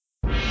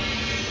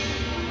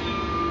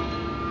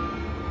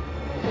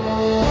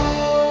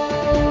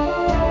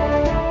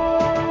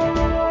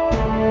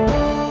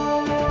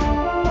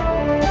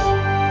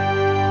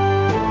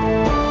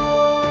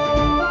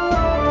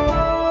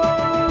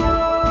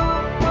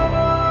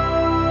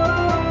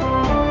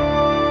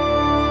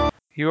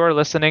You are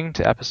listening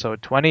to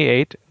episode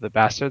 28 of The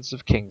Bastards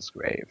of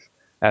Kingsgrave.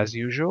 As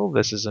usual,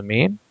 this is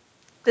Amin.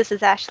 This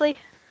is Ashley.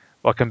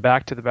 Welcome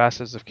back to The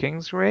Bastards of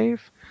Kingsgrave,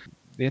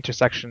 the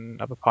intersection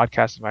of a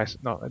podcast of ice.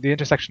 No, the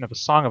intersection of a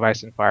song of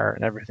ice and fire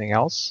and everything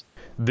else.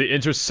 The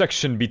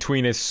intersection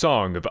between a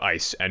song of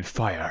ice and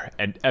fire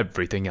and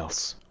everything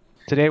else.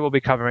 Today we'll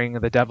be covering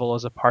The Devil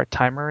is a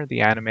Part-Timer,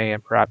 the anime,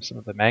 and perhaps some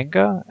of the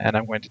manga, and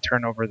I'm going to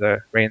turn over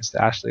the reins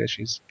to Ashley as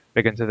she's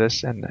big into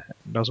this and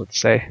knows what to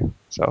say.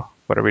 So,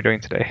 what are we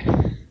doing today?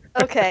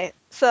 Okay,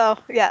 so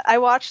yeah, I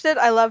watched it.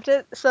 I loved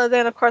it. So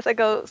then, of course, I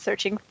go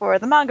searching for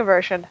the manga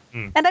version,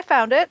 and I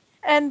found it.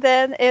 And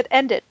then it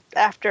ended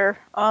after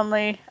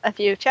only a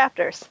few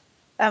chapters.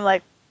 I'm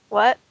like,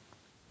 what?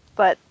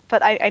 But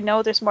I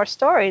know there's more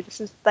story.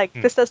 This is like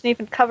this doesn't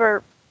even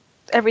cover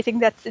everything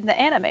that's in the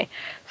anime.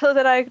 So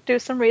then I do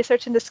some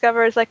research and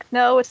discover it's like,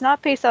 no, it's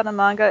not based on a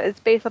manga. It's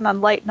based on a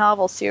light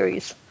novel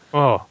series.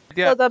 Oh,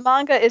 yeah. So the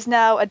manga is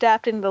now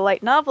adapting the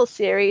light novel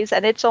series,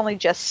 and it's only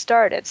just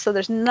started, so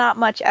there's not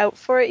much out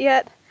for it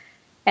yet.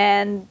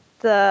 And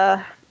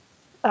the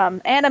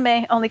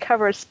anime only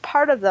covers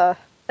part of the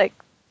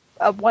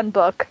one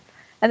book,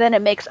 and then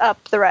it makes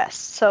up the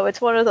rest. So it's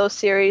one of those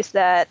series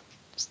that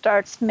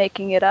starts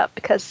making it up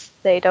because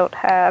they don't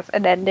have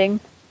an ending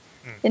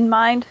in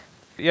mind.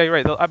 Yeah, you're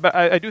right. But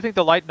I do think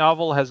the light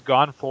novel has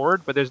gone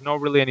forward, but there's no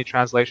really any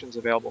translations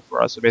available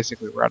for us. So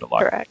basically, we're out of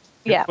luck. Correct.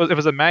 Yeah. If it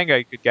was a manga,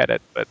 you could get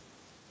it, but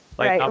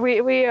light Right.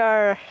 novel, We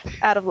are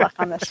out of luck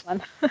on this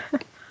one.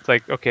 it's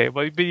like okay,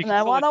 well, but you And can I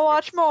still want to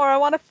watch more. I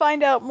want to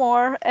find out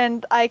more,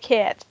 and I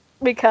can't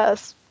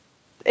because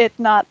it's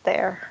not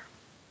there.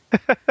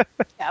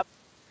 Yep.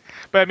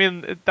 But I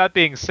mean, that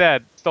being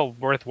said, it's still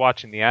worth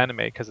watching the anime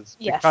because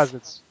Yes.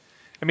 it's.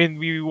 I mean,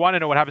 we want to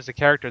know what happens to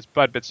characters,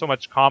 but it's so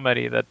much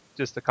comedy that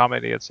just the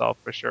comedy itself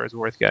for sure is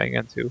worth getting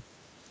into.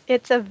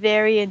 It's a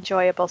very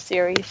enjoyable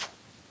series.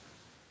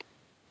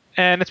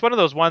 And it's one of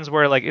those ones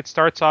where like it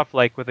starts off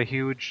like with a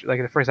huge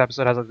like the first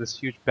episode has like this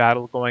huge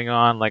battle going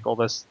on, like all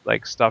this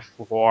like stuff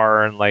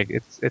war and like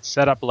it's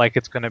set up like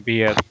it's going to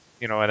be a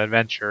an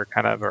adventure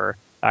kind of or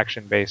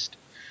action based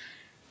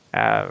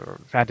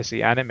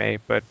fantasy anime,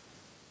 but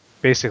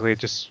basically it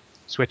just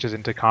switches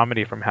into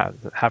comedy from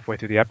halfway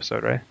through the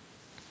episode, right?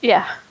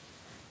 Yeah.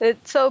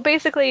 So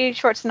basically,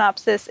 short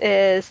synopsis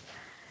is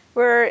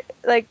we're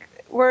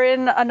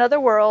in another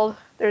world.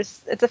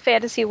 It's a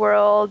fantasy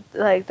world,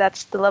 like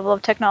that's the level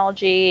of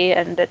technology,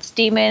 and it's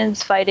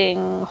demons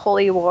fighting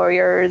holy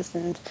warriors,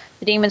 and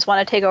the demons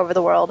want to take over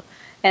the world.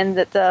 And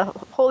that the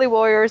holy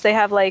warriors, they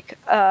have like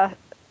a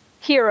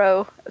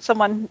hero,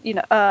 someone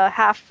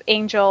half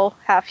angel,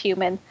 half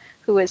human,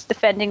 who is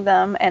defending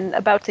them and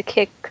about to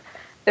kick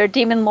their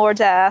demon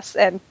lord's ass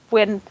and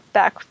win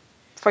back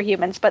for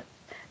humans. But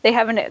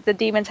the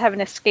demons have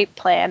an escape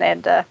plan,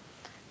 and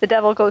the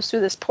devil goes through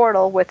this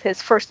portal with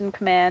his first in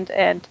command,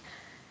 and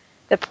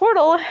the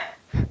portal,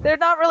 they're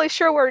not really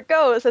sure where it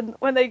goes, and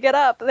when they get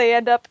up, they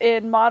end up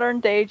in modern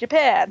day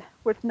Japan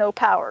with no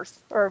powers,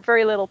 or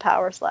very little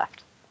powers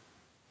left.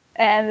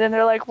 And then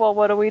they're like, well,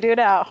 what do we do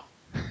now?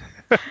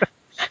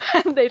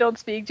 And they don't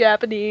speak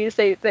Japanese,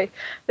 they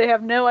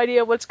have no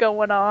idea what's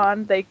going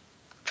on, they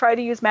try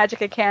to use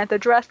magic and can't, they're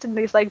dressed in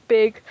these like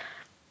big,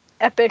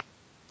 epic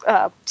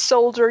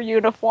soldier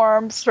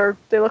uniforms, or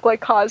they look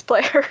like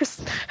cosplayers.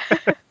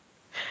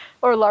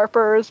 Or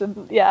LARPers,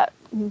 and yeah,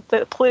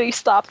 the police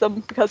stop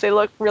them because they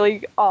look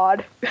really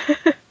odd.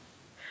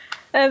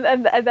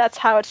 and that's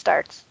how it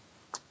starts.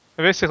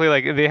 Basically,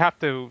 like they have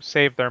to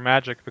save their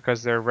magic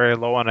because they're very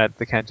low on it.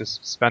 They can't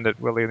just spend it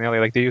willy nilly.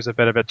 Like they use a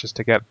bit of it just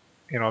to get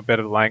a bit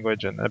of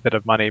language and a bit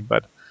of money,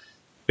 but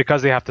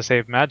because they have to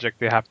save magic,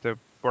 they have to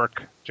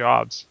work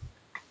jobs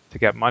to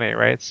get money,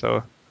 right?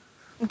 So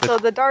And so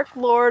the Dark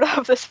Lord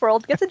of this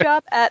world gets a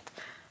job at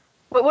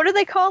what do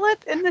they call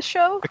it in the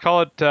show? they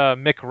call it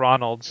Mick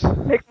Ronalds.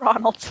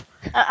 McDonald's.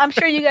 I'm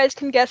sure you guys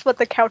can guess what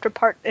the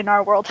counterpart in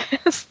our world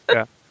is.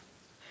 Yeah,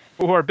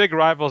 who are big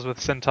rivals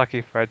with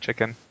Kentucky Fried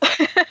Chicken.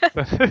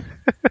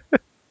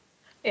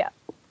 Yeah.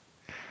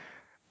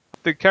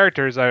 The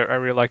characters I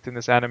really liked in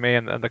this anime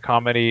and the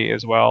comedy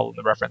as well,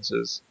 the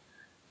references.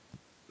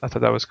 I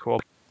thought that was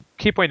cool.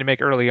 Key point to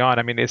make early on.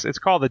 I mean, it's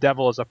called the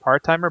devil as a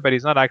part timer, but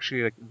he's not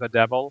actually like the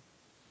devil.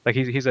 Like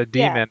he's a Yeah.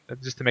 demon,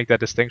 just to make that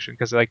distinction,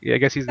 because like I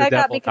guess he's the That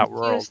got devil me of that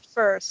world. confused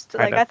first.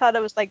 Kind Like of. I thought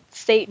it was like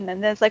Satan,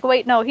 and then it's like,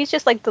 wait, no, he's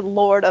just like the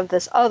lord of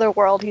this other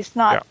world. He's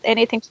not Yeah.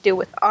 anything to do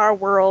with our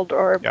world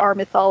or Yeah. our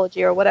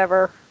mythology or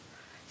whatever.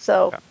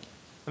 So Yeah.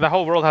 The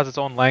whole world has its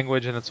own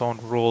language and its own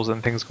rules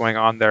and things going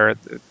on there.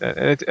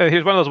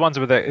 He's one of those ones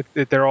where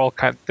they're all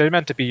they're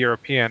meant to be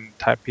European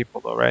type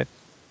people, though, right?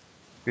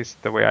 At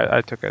least the way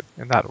I took it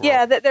in that world.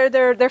 yeah,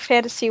 their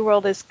fantasy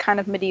world is kind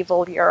of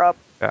medieval Europe.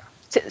 Yeah.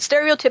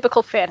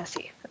 Stereotypical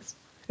fantasy.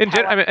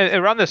 I mean,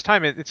 around this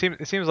time, it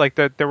seems like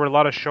that there were a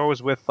lot of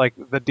shows with like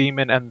the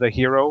demon and the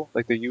hero,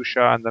 like the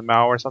Yusha and the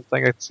Mao or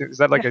something. Is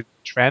that like a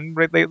trend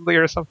lately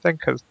or something?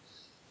 Because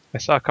I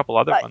saw a couple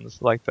other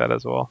ones like that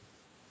as well.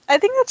 I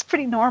think that's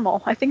pretty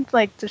normal. I think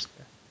like just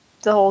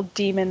the whole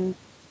demon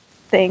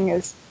thing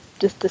is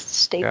just the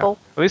staple.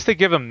 At least they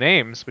give them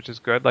names, which is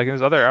good. Like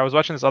I was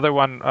watching this other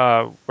one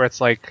where it's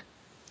like.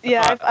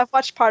 Yeah, I've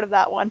watched part of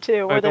that one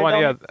too. Where The one,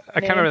 they're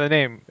I can't remember the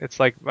name. It's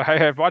like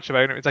I've watched it.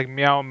 But it's like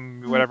meow,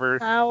 whatever,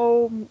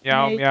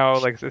 meow,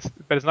 like this,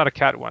 but it's not a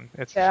cat one.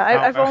 It's yeah. meow,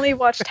 I've meow. only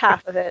watched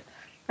half of it.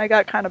 I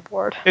got kind of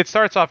bored. It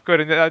starts off good,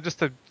 and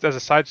as a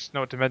side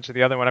note to mention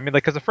the other one, I mean,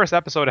 like, because the first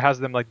episode has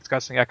them like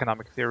discussing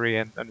economic theory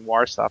and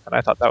war stuff, and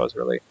I thought that was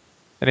really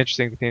an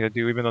interesting thing to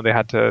do, even though they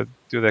had to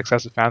do the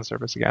excessive fan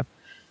service again.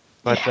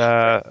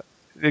 But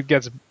it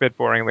gets a bit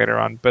boring later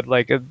on. But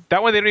like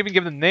that one, they don't even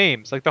give them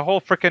names. Like the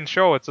whole freaking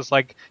show, it's just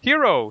like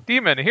hero,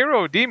 demon,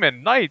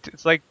 knight.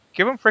 It's like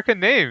give them freaking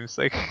names.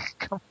 Like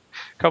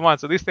come on.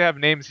 So at least they have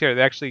names here.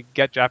 They actually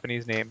get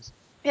Japanese names.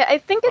 Yeah, I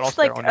think But it's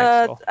also their like own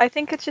names still. I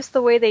think it's just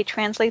the way they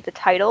translate the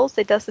titles.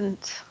 It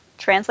doesn't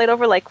translate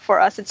over. Like for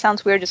us, it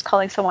sounds weird just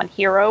calling someone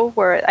hero,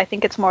 where I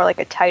think it's more like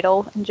a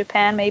title in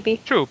Japan, maybe.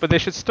 True, but they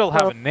should still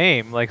have a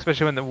name. Like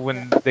especially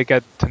when they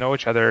get to know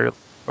each other,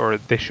 or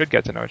they should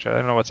get to know each other. I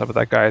don't know what's up with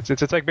that guy.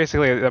 It's like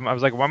basically I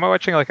was like, why am I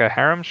watching like a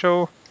harem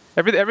show?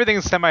 Everything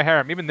is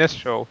semi-harem. Even this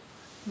show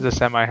is a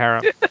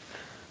semi-harem.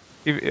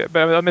 But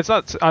I mean, it's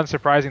not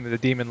unsurprising that the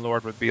demon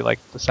lord would be like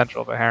the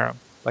central of a harem.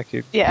 Like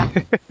he. Yeah.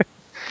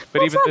 But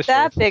Well, even it's this not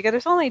that show, big.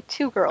 There's only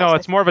 2 girls. no, I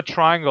it's more of a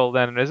triangle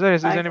than is it?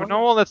 Is Triangle, anyone?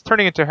 No, well, it's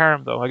turning into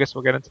harem though. I guess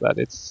we'll get into that.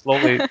 It's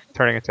slowly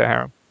turning into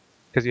harem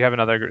because you have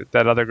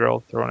that other girl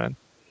thrown in.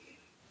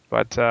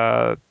 But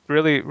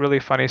really, really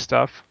funny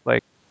stuff.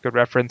 Like good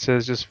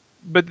references.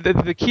 But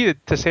the key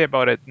to say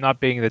about it not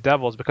being the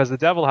devil is because the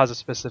devil has a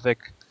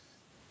specific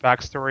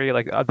backstory.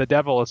 Like the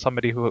devil is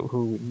somebody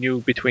who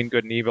knew between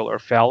good and evil or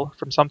fell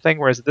from something,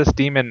 whereas this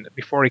demon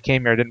before he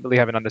came here didn't really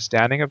have an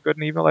understanding of good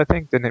and evil. I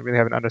think didn't really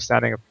have an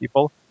understanding of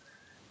people,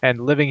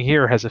 and living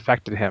here has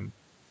affected him,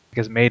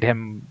 has made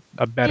him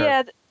a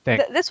better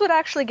thing. This would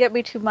actually get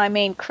me to my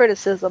main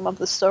criticism of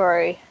the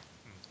story.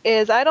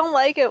 Is I don't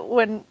like it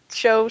when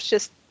shows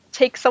just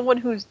take someone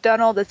who's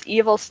done all this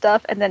evil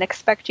stuff and then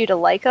expect you to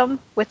like them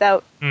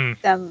without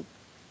them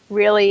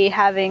really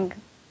having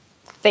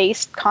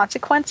faced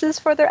consequences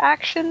for their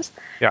actions.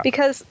 Yeah.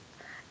 Because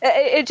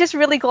it just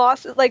really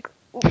glosses, like,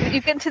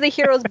 you get into the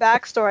hero's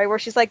backstory where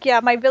she's like,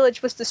 yeah, my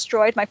village was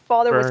destroyed, my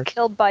father was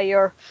killed by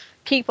your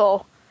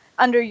people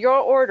under your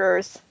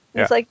orders.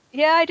 And it's like,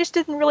 yeah, I just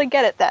didn't really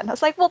get it then. I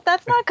was like, well,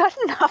 that's not good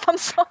enough. I'm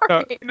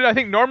sorry. I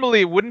think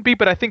normally it wouldn't be,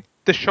 but I think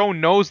the show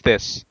knows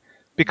this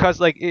because,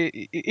 like,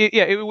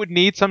 it would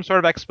need some sort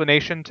of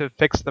explanation to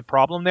fix the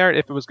problem there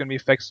if it was going to be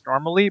fixed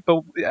normally.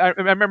 But I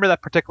remember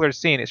that particular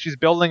scene. She's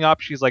building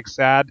up. She's like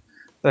sad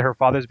that her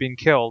father's being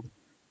killed,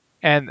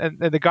 and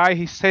the guy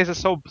he says it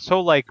so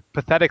like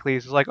pathetically.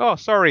 He's like, "Oh,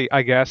 sorry,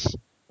 I guess."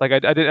 Like I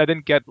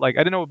didn't get like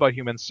I didn't know about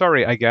humans.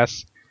 Sorry, I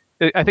guess.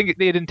 I think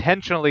it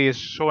intentionally is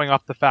showing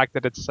off the fact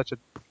that it's such a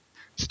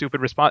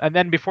stupid response. And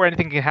then before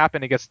anything can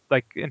happen, it gets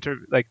like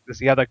does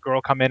the other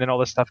girl come in and all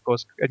this stuff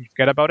goes and you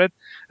forget about it.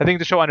 I think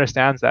the show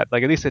understands that.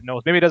 Like at least it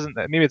knows. Maybe it doesn't.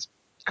 Maybe it's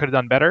could have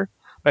done better.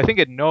 But I think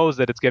it knows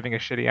that it's giving a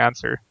shitty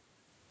answer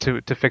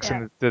to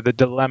fixing the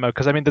dilemma.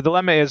 Because I mean the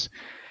dilemma is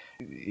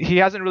he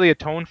hasn't really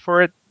atoned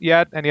for it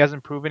yet, and he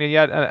hasn't proven it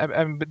yet.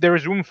 And there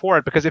is room for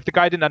it because if the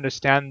guy didn't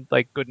understand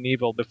like good and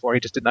evil before, he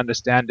just didn't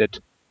understand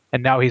it,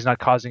 and now he's not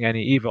causing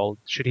any evil.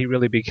 Should he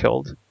really be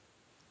killed?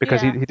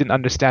 Because he didn't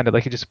understand it,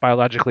 like he just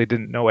biologically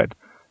didn't know it,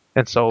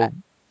 and so.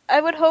 I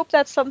would hope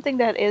that's something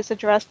that is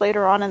addressed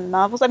later on in the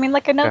novels. I mean,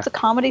 like I know it's a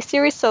comedy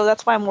series, so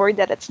that's why I'm worried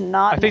that it's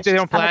not. I think they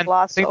don't plan.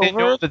 I think they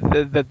know over.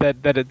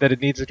 that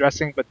it needs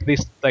addressing, but at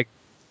least like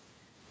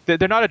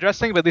they're not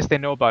addressing, but at least they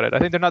know about it. I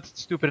think they're not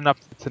stupid enough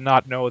to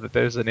not know that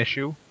there's an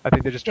issue. I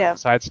think they're just trying to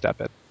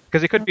sidestep it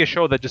because it could be a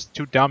show that just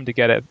too dumb to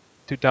get it,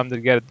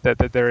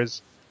 that there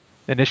is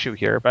an issue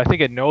here. But I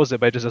think it knows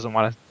it, but it just doesn't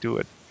want to do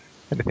it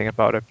anything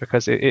about it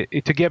because to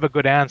give a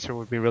good answer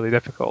would be really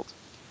difficult.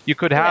 You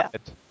could have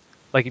it,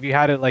 like if you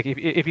had it, like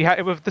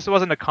if this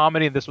wasn't a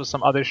comedy and this was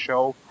some other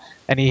show,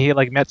 and he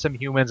like met some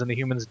humans and the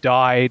humans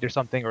died or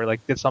something, or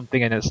like did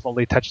something and it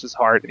slowly touched his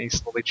heart and he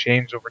slowly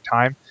changed over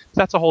time.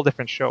 That's a whole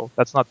different show.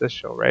 That's not this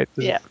show, right?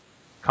 This is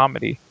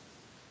comedy.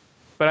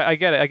 But I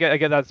get it. I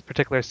get that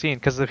particular scene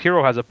because the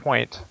hero has a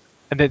point,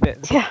 and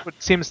it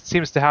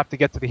seems to have to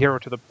get to the hero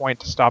to the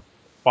point to stop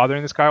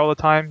bothering this guy all the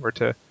time or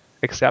to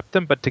accept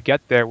him, but to get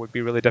there would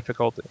be really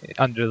difficult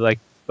under like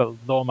the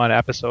low amount of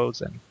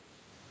episodes and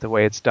the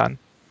way it's done.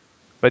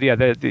 But yeah,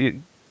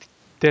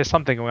 there's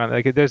something going on.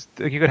 Like you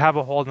could have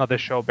a whole another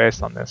show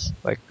based on this.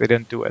 Like they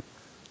didn't do it,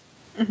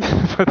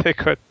 but they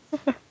could.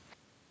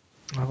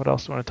 What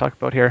else do I want to talk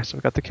about here? So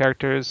we got the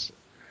characters.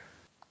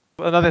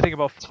 Another thing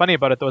what's funny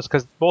about it though is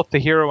because both the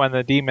hero and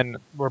the demon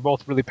were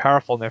both really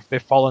powerful, and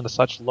they've fallen to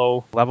such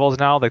low levels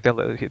now. Like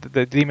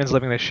the demon's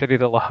living in a shitty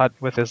little hut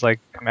with his like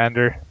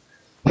commander,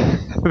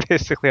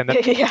 basically, and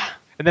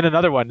then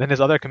another one. Then his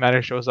other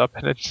commander shows up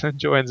and it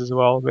joins as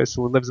well.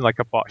 Basically, lives in like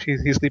a box.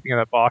 He's sleeping in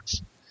a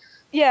box.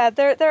 Yeah,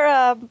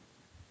 they're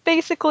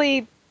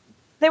basically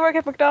they work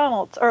at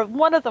McDonald's, or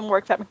one of them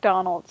works at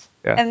McDonald's,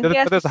 and he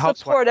has to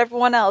support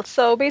everyone else.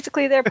 So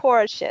basically, they're poor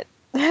as shit.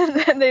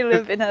 And they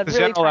live in a This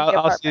really General tiny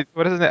Alci, apartment.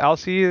 what is it?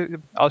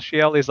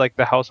 Alciel is like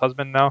the house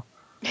husband now.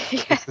 Yeah,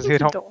 He's he's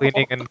at home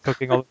cleaning adorable. and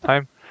cooking all the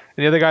time,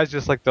 and the other guy's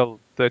just like the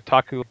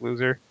taku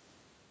loser.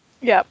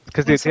 Yeah,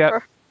 Because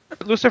Lucifer.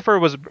 Lucifer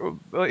was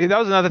that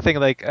was another thing.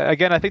 Like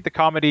again, I think the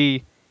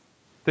comedy,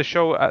 the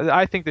show,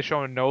 I think the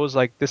show knows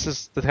like this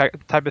is the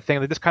type of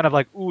thing that this kind of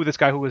like, ooh, this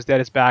guy who was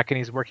dead is back and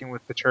he's working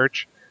with the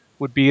church,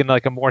 would be in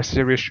like a more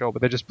serious show,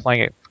 but they're just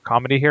playing it for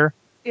comedy here.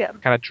 Yeah.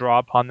 Kind of draw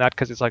upon that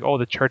because it's like, oh,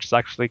 the church has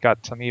actually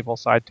got some evil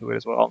side to it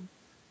as well,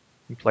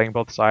 and playing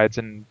both sides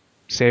and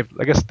saved.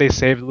 I guess they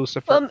saved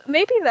Lucifer. Well,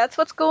 maybe that's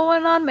what's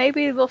going on.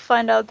 Maybe we'll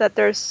find out that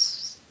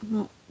there's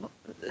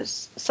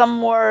some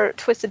more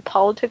twisted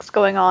politics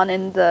going on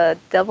in the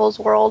Devil's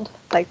world.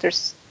 Like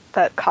there's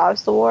that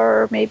caused the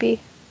war. Maybe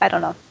I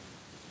don't know.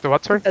 So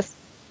what, sorry? Because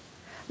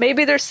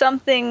maybe there's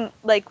something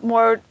like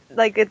more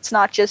like it's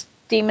not just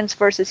demons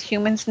versus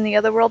humans in the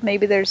other world.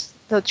 Maybe there's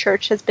the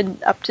church has been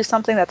up to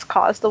something that's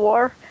caused the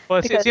war. Well,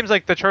 it Because seems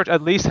like the church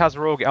at least has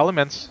rogue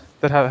elements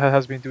that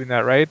has been doing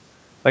that, right?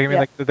 Like I mean, yeah,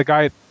 like the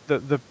guy,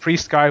 the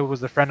priest guy who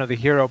was the friend of the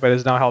hero, but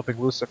is now helping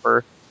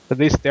Lucifer. At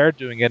least they're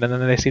doing it, and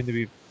then they seem to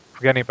be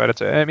forgetting about it.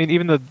 So, I mean,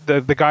 even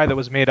the guy that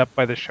was made up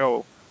by the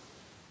show,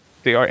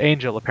 the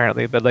Angel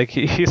apparently, but like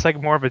he's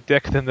like more of a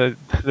dick than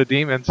the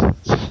demons.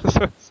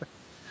 So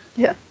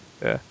yeah.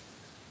 yeah.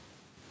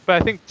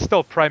 But I think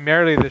still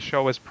primarily the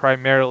show is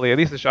primarily, at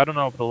least the show, I don't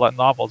know about the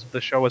novels, but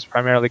the show is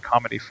primarily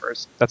comedy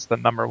first. That's the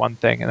number one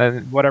thing, and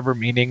then whatever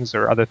meanings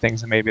or other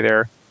things that maybe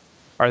there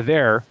are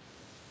there,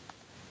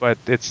 but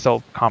it's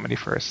still comedy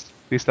first.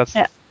 At least that's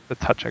Yeah. the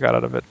touch I got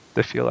out of it,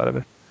 the feel out of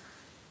it.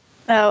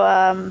 Now,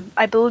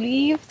 I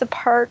believe the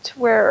part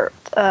where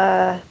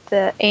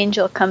the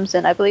angel comes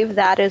in, I believe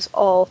that is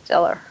all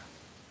filler.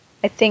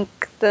 I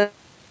think the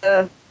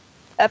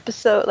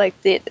episode,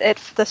 like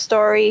the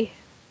story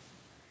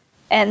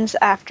ends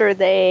after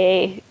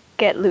they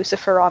get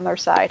Lucifer on their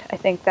side. I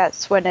think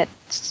that's when it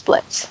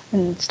splits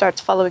and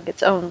starts following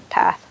its own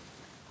path.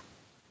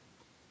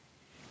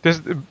 There's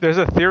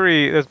a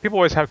theory. There's people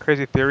always have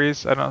crazy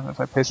theories. I don't know if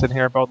I pasted in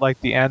here about like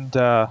the end,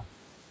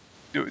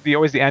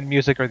 always the end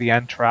music or the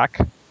end track.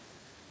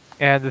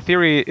 And the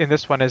theory in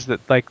this one is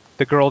that like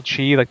the girl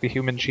Chi, like the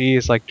human Chi,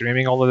 is like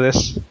dreaming all of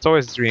this. It's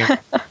always a dream.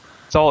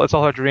 It's all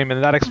her dream,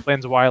 and that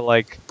explains why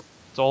like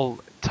it's all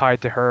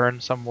tied to her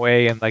in some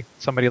way, and like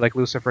somebody like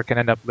Lucifer can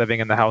end up living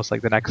in the house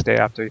like the next day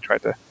after he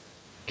tried to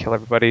kill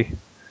everybody.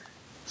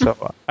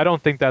 So I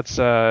don't think that's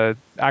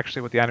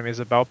actually what the anime is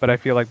about, but I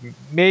feel like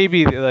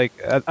maybe like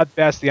at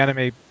best the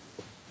anime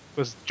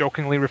was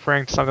jokingly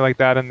referring to something like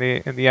that in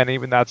the end.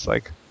 Even that's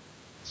like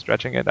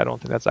stretching it. I don't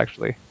think that's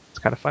actually. It's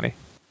kind of funny.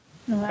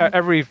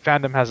 Every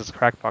fandom has its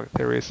crackpot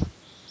theories.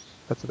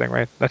 That's the thing,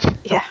 right? That's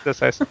Yeah.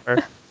 this I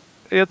swear.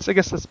 I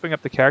guess let's bring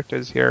up the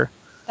characters here.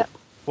 Yep.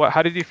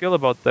 How did you feel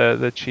about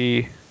the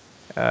Chi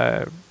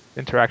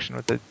interaction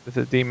with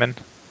the demon?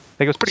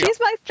 Like it was pretty She's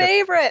my awesome.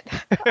 favorite.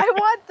 I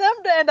want them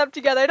to end up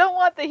together. I don't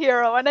want the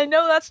hero, and I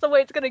know that's the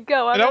way it's gonna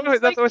go. And I'm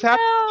just That's like, always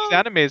happened in these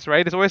no. animes,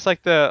 right? It's always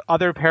like the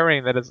other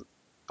pairing that is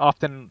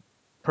often And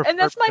preferred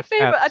that's by my the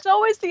favorite. fans. It's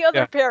always the other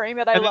Yeah, pairing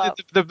that I and then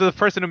love. the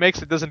person who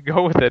makes it doesn't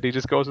go with it. He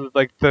just goes with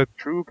like the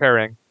true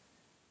pairing.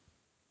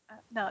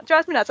 No, it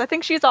drives me nuts. I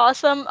think she's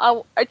awesome.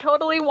 I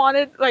totally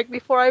wanted, like,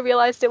 before I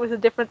realized it was a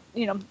different,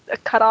 a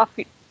cutoff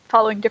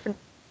following different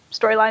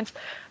storylines,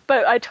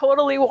 but I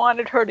totally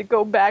wanted her to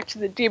go back to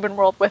the demon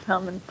world with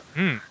him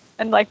Hmm.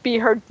 and like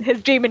be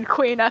his demon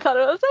queen. I thought it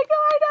was like,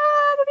 oh my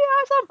god, that'd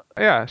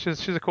be awesome. Yeah,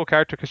 she's a cool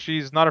character because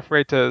she's not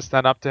afraid to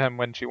stand up to him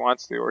when she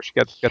wants to, or she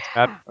gets mad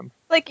Yeah. with him.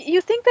 Like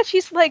you think that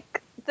she's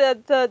like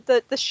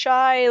the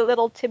shy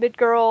little timid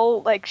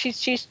girl, like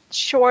she's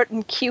short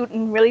and cute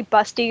and really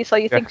busty, so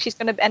you Yeah, think she's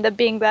gonna end up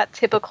being that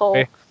typical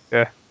hey,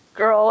 yeah.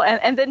 girl,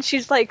 and then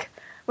she's like,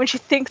 when she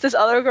thinks this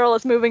other girl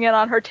is moving in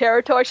on her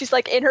territory, she's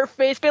like in her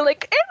face being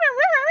like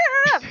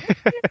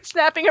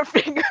snapping her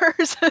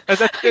fingers. And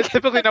that's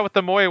typically not what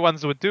the Moe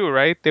ones would do,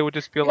 right? They would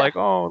just be Yeah, like,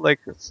 oh, like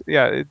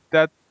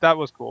that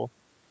was cool.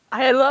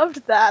 I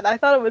loved that. I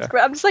thought it was Yeah.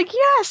 great. I'm just like,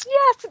 yes,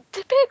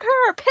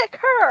 pick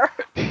her.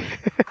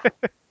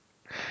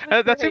 It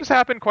was That seems great. to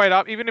happen quite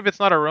often, even if it's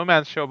not a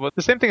romance show. But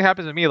the same thing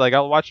happens to me. Like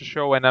I'll watch a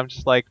show and I'm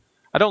just like,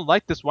 I don't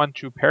like this one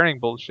true pairing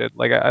bullshit.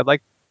 Like I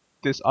like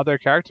this other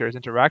character's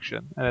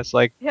interaction, and it's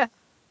like, Yeah.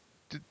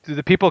 do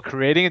the people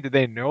creating it, do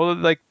they know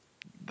that like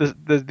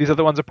these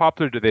other ones are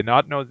popular? Do they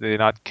not know? Do they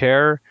not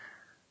care?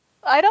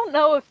 I don't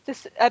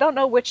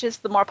know which is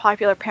the more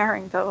popular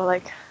pairing though.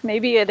 Like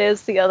maybe it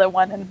is the other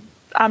one, and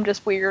I'm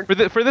just weird.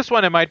 For this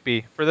one, it might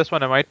be. For this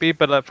one, it might be.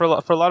 But for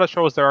a lot of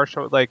shows, there are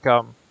shows like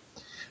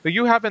but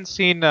you haven't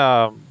seen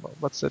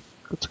what's it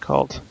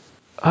called?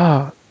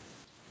 Uh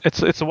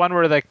it's the one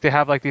where like they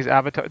have like these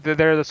avatar.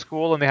 They're the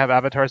school and they have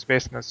avatars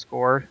based on the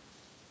score.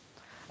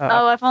 Uh,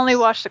 Oh, I've only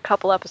watched a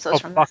couple episodes oh,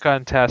 from that. Baka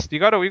and Test. You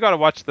gotta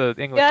watch the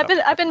English Yeah, stuff.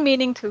 I've been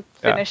meaning to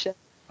Yeah, finish it.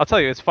 I'll tell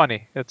you, it's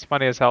funny. It's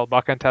funny as hell.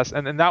 Baka and Test,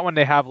 and in that one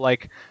they have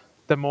like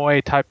the Moe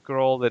type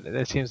girl that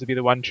it seems to be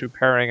the one true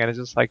pairing, and it's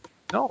just like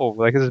no,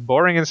 like this is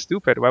boring and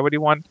stupid. Why would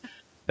you want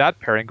that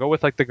pairing. Go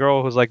with like the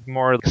girl who's like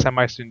more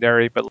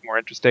semi-tsundere but more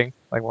interesting,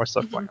 like more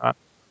stuff going on,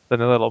 than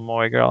the little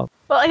moe girl.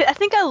 Well, I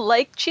think I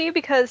like Chi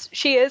because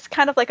she is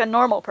kind of like a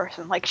normal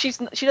person. Like she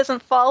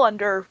doesn't fall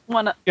under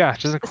one Yeah,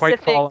 she doesn't quite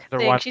specific fall under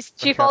thing. one.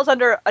 She falls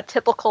under a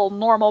typical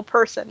normal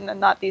person and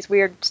not these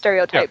weird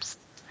stereotypes.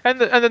 And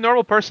the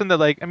normal person that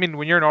like, I mean,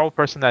 when you're a normal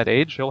person that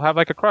age, you'll have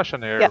like a crush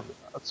on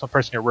some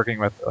person you're working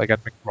with, like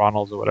at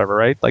McDonald's or whatever,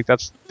 right? Like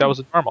that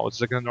was normal.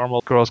 It's like a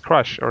normal girl's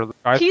crush or the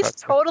guy's He's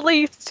crush.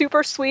 totally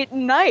super sweet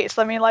and nice.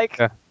 I mean, like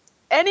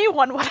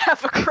anyone would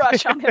have a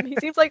crush on him. He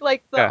seems like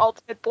the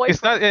ultimate boyfriend.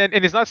 He's not,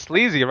 and he's not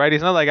sleazy, right?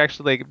 He's not like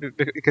actually like,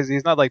 because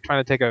he's not like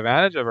trying to take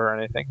advantage of her or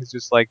anything. He's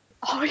just like,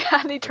 oh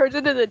yeah, and he turns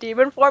into the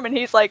demon form, and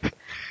he's like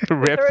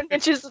with her,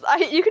 and she's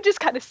you can just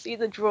kind of see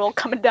the drool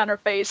coming down her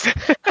face.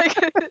 Like,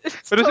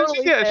 it's but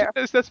totally there.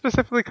 That's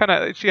specifically kind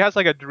of, she has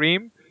like a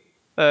dream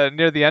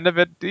near the end of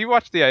it. Do you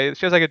watch the?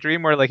 She has like a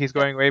dream where like he's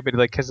going away, but he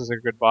like kisses her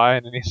goodbye,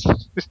 and then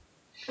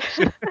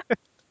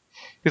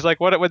he's like,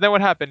 what? Then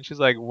what happened? She's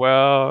like,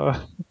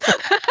 well.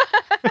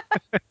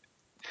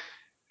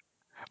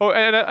 Oh,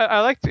 and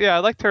I liked, I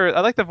liked her. I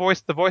like the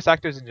voice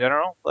actors in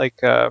general, like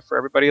for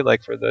everybody,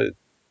 like for the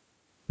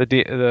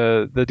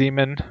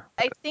demon.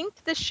 I think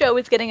this show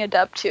is getting a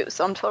dub too,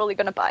 so I'm totally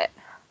gonna buy it.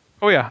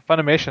 Oh yeah,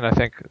 Funimation, I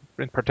think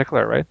in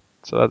particular, right?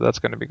 So that's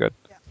going to be good.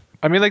 Yeah.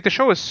 I mean, like the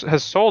show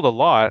has sold a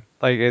lot.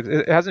 Like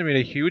it hasn't been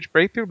a huge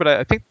breakthrough, but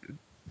I think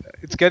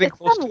it's getting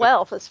close done to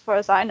well, as far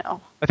as I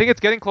know. I think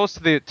it's getting close to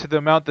the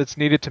amount that's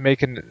needed to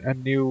make a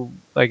new,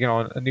 like,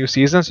 a new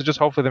season. So just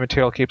hopefully the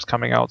material keeps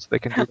coming out so they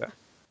can do that.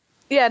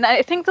 Yeah, and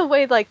I think the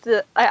way like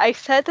I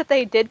said that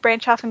they did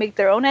branch off and make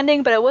their own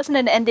ending, but it wasn't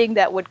an ending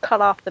that would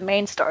cut off the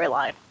main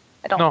storyline.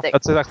 I don't think.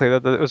 That's exactly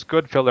that. It was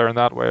good filler in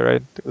that way,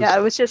 right?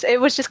 It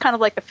was just kind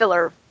of like a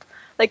filler.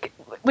 Like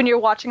when you're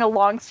watching a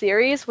long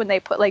series, when they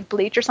put like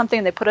Bleach or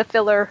something, they put a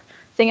filler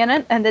thing in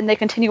it, and then they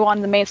continue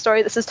on the main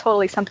story. This is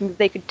totally something that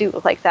they could do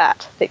like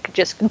that. They could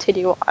just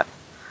continue on.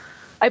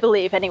 I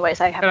believe, anyways.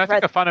 I haven't read. And I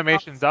think a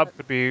Funimation dub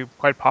could be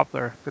quite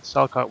popular. Could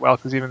sell quite well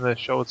because even the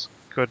show's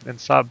good in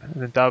sub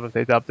and in dub if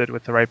they dubbed it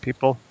with the right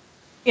people.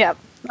 Yeah.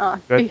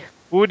 Good.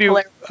 Who would you?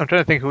 Hilarious. I'm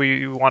trying to think who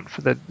you want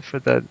for the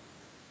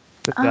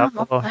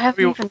dub. I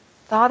haven't even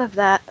thought of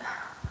that.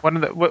 One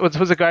of the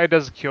who's the guy who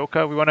does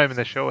Kyoka? We want him in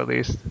the show at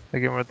least.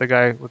 Like with the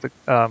guy with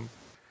the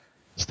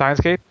Steins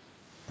Gate.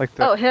 Like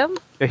the. Oh, him?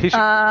 Yeah, he should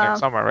be there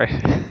somewhere,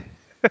 right?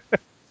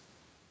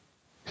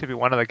 Should be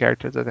one of the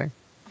characters, I think.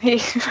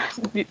 He'd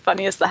be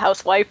funny as the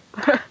housewife,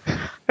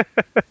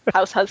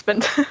 house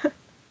husband.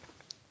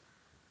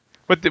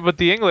 But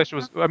the English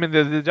was, I mean,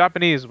 the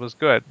Japanese was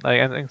good. Like,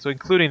 and so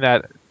including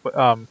that,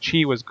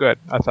 Chi was good.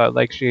 I thought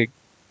like she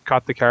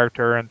caught the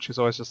character, and she's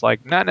always just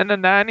like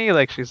nani,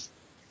 like she's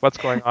what's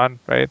going on,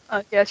 right?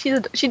 Yeah,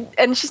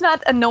 she's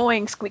not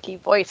annoying squeaky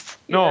voice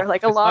either. No,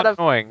 like a it's lot not of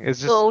annoying. It's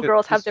just little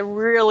girls have the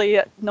really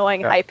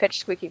annoying high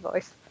pitched squeaky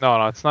voice.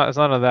 No, it's not. It's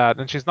none of that,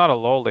 and she's not a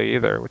loli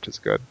either, which is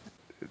good.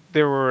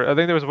 I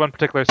think there was one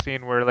particular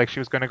scene where like she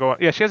was going to go.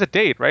 Yeah, she has a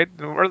date, right?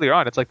 Earlier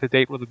on, it's like the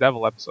date with the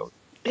devil episode.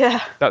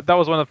 Yeah. That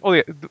was one of. Oh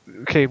yeah.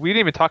 Okay, we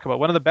didn't even talk about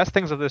one of the best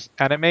things of this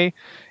anime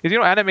is,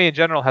 anime in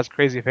general has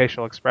crazy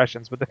facial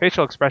expressions, but the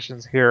facial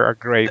expressions here are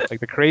great. Like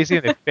they're crazy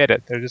and they fit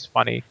it. They're just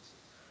funny.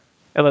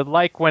 And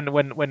like when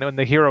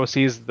the hero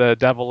sees the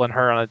devil and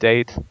her on a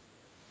date.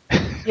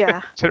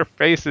 Yeah. Her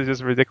face is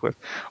just ridiculous.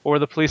 Or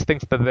the police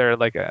thinks that they're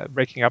like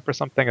breaking up or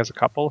something as a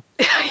couple.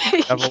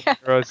 Devil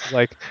hero is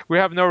like, we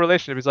have no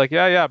relationship. He's like,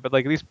 yeah, but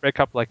like at least break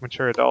up like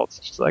mature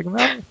adults. She's like,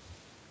 no.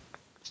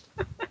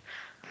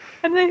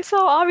 And they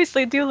so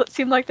obviously do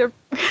seem like they're.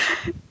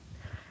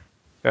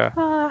 Yeah.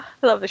 I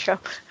love the show.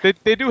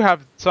 They do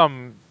have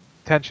some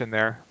tension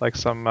there, like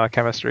some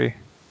chemistry.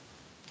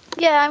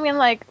 Yeah, I mean,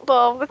 like,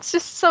 well, it's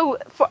just so.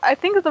 I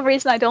think the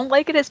reason I don't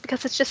like it is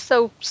because it's just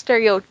so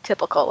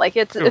stereotypical. Like,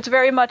 it's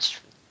very much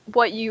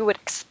what you would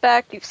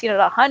expect. You've seen it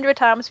 100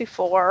 times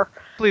before.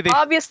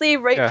 Obviously,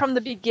 from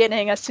the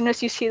beginning, as soon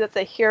as you see that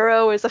the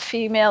hero is a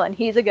female and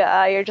he's a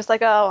guy, you're just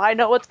like, oh, I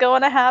know what's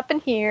going to happen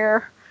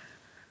here.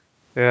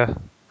 Yeah.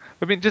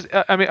 I mean,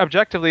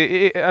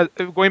 objectively,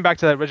 going back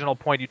to that original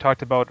point, you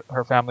talked about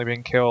her family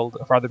being killed,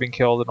 her father being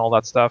killed, and all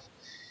that stuff.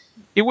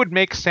 It would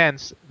make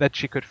sense that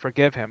she could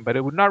forgive him, but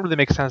it would not really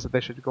make sense that they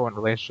should go in a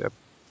relationship.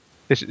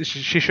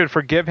 She should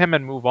forgive him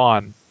and move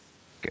on,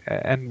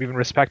 and even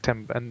respect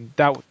him, and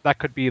that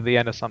could be the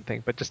end of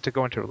something. But just to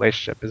go into a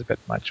relationship is a bit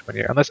much when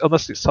unless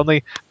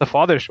suddenly the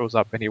father shows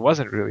up and he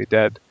wasn't really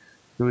dead,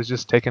 he was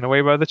just taken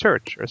away by the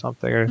church or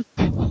something.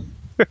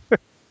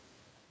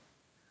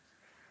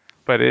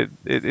 But I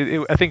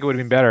think it would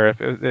have been better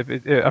if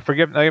a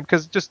forgiveness,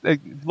 because just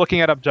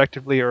looking at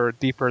objectively or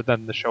deeper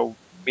than the show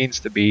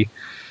means to be,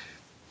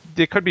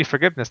 there could be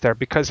forgiveness there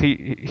because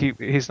he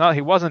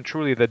wasn't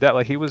truly the dead.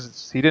 Like he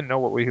didn't know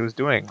what he was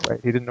doing.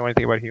 Right? He didn't know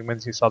anything about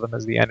humans. He saw them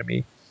as the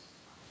enemy.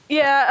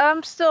 Yeah,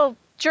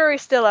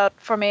 jury's still out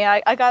for me.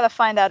 I gotta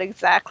find out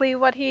exactly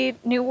what he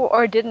knew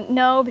or didn't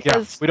know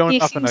because he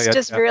seems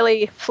just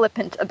really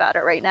flippant about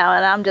it right now,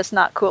 and I'm just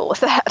not cool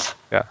with that.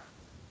 Yeah.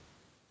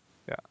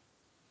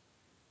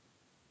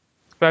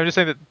 But I'm just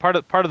saying that part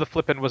of the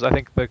flippant was, I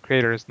think, the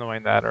creators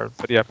knowing that,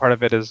 but yeah, part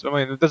of it is, I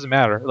mean, it doesn't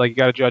matter. Like, you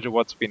got to judge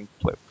what's being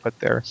put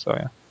there. So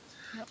yeah.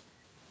 Yep.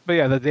 But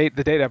yeah, the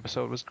date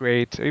episode was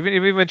great.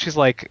 Even when she's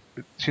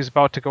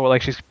about to go,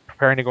 like she's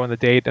preparing to go on the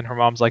date, and her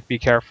mom's like, "Be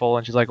careful,"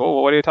 and she's like,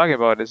 "Oh, what are you talking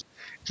about?" It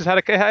just had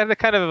a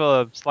kind of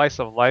a slice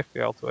of life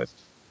feel to it.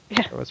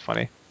 Yeah. It was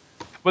funny.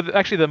 But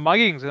actually, the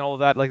muggings and all of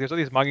that, like there's all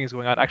these muggings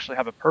going on, actually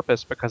have a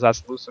purpose because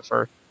that's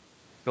Lucifer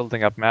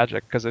building up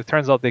magic. Because it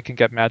turns out they can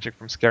get magic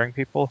from scaring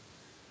people,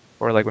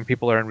 or like when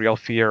people are in real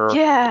fear.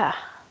 Yeah.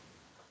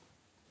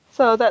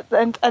 So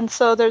and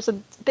so there's a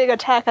big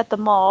attack at the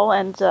mall,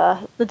 and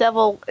the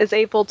devil is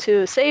able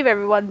to save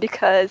everyone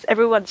because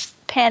everyone's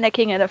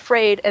panicking and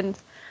afraid, and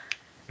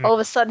all of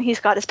a sudden he's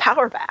got his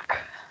power back.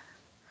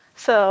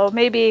 So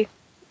maybe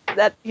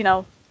that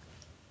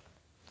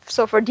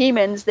so for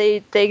demons they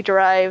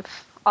derive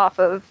off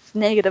of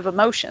negative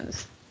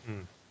emotions.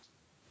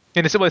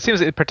 And it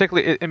seems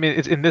particularly. I mean,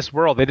 it's in this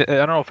world. I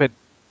don't know if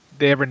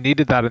they ever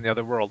needed that in the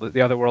other world.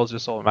 The other world's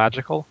just all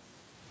magical.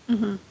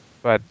 Mm-hmm.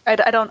 But I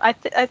don't.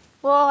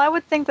 Well, I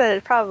would think that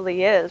it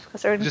probably is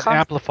because they're in just constant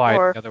amplified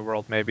war. in the other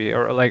world, maybe,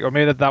 or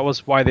maybe that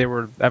was why they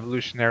were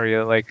evolutionary,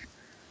 like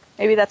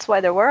Maybe that's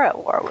why they were at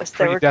war. Was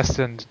they were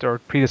predestined or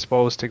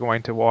predisposed to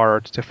going to war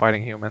or to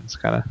fighting humans,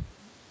 kind of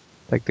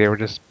like they were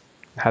just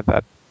had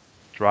that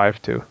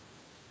drive to.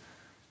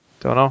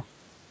 Don't know.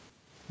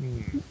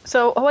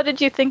 So, what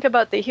did you think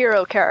about the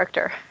hero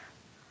character?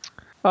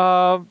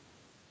 Um,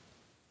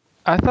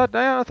 I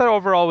thought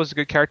overall it was a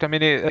good character. I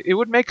mean, it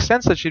would make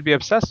sense that she'd be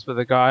obsessed with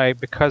the guy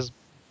because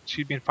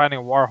she'd been fighting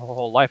a war her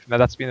whole life, and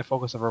that's been the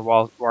focus of her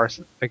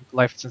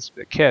life since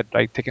a kid.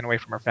 Like taken away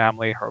from her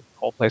family, her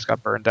whole place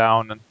got burned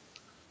down, and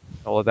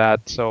all of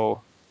that.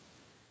 So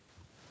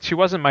she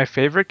wasn't my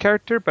favorite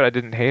character, but I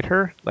didn't hate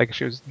her. Like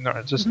she was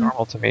just Mhm.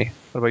 normal to me.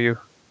 What about you?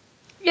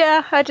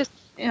 Yeah, I just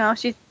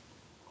she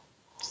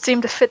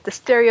seemed to fit the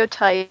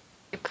stereotype.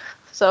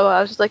 So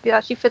I was just like, yeah,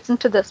 she fits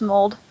into this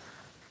mold.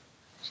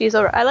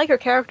 I like her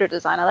character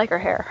design. I like her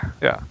hair.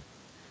 Yeah.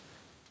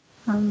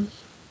 Um,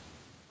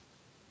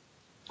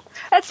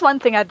 that's one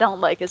thing I don't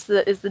like is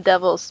the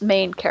devil's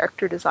main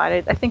character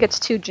design. I think it's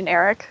too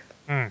generic.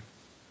 Mm.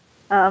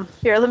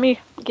 Here, let me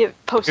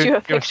post you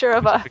a Give us picture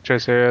of some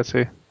pictures here. Let's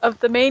see.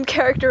 the main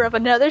character of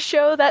another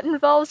show that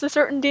involves a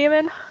certain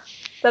demon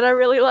that I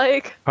really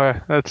like. Okay,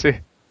 let's see.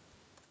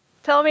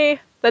 Tell me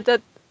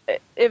that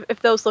if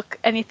those look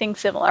anything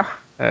similar.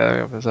 Let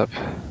me open this up.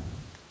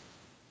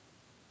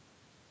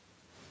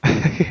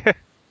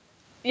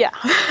 Yeah.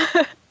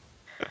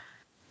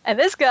 And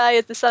this guy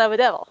is the son of a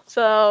devil.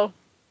 So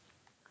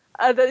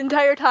the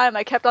entire time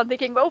I kept on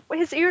thinking, oh,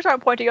 his ears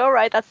aren't pointing. All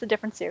right, that's a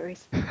different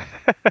series.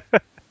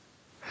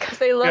 Because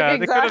they look Yeah,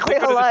 exactly they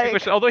could have alike.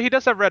 distinguished. Although he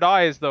does have red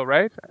eyes, though,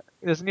 right?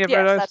 Doesn't he have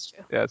red Yes, eyes? that's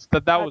true. Yes,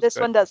 that was This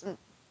good. one doesn't.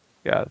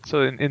 Yeah.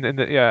 So in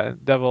the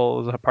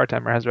Devil is a part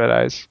timer has red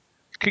eyes.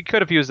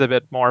 Could have used a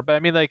bit more, but I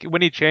mean, like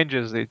when he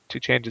changes, the to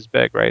change is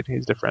big, right?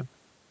 He's different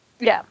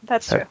Yeah,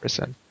 that's true. type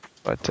person.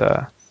 But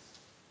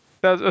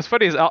what's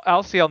funny is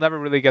Alciel never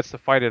really gets to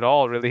fight at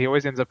all. Really, he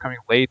always ends up coming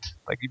late.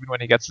 Like even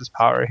when he gets his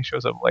power, he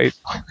shows up late.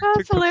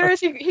 That's hilarious.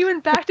 He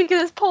went back to get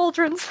his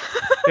pauldrons.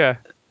 Yeah.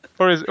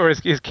 Or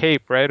his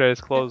cape, right? Or his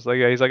clothes. Like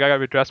yeah, he's like I gotta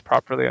be dressed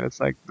properly, and it's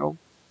like no.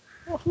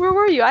 Where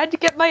were you? I had to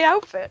get my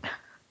outfit.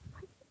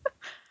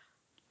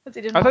 Because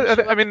he didn't want to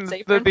show I up in his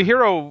mean, the apron. the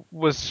hero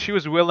was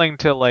willing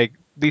to like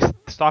at least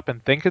stop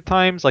and think at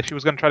times. Like she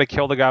was gonna try to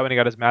kill the guy when he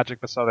got his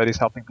magic, but saw that he's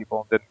helping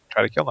people and didn't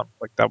try to kill him.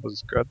 Like that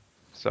was good.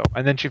 So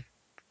and then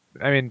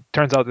I mean,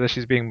 turns out that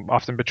she's being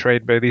often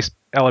betrayed by these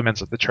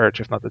elements of the church,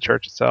 if not the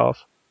church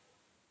itself.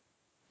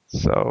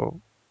 So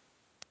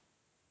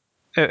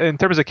in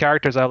terms of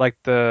characters, I like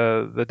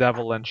the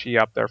devil and she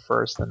up there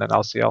first, and then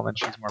LCL, and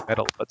she's more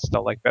middle, but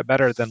still like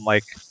better than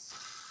like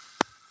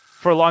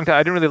for a long time. I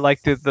didn't really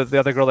like the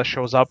other girl that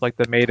shows up, like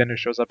the maiden who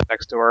shows up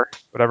next to her,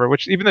 whatever.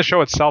 Which even the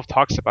show itself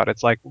talks about.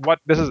 It's like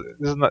this is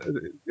not,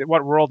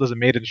 what world does a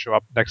maiden show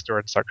up next to her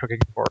and start cooking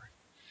for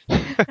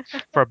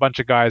for a bunch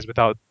of guys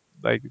without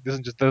like this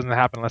just doesn't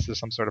happen unless there's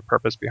some sort of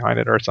purpose behind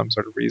it or some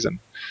sort of reason.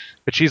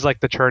 But she's like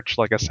the church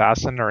like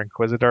assassin or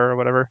inquisitor or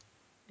whatever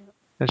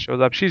and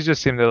shows up. She's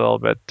just seemed a little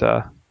bit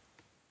I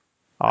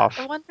off.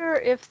 wonder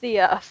if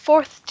the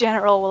fourth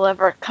general will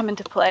ever come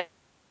into play.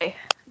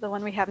 The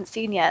one we haven't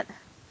seen yet.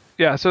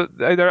 Yeah, so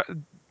there,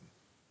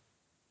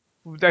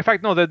 in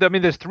fact, no. I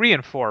mean, there's 3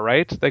 and 4,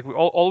 right? Like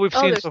all we've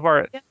Oh, seen there's so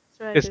far yeah,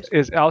 that's right.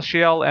 is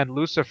Alciel and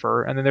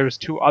Lucifer, and then there's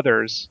 2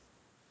 others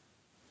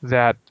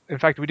that, in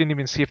fact, we didn't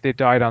even see if they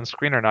died on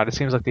screen or not. It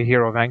seems like the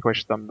hero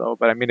vanquished them, though.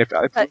 But I mean, if She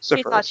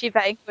Lucifer, thought she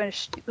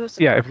vanquished yeah,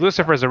 Lucifer. if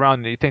Lucifer is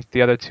around, you think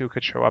the other 2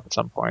 could show up at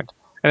some point.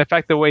 And in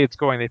fact, the way it's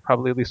going, they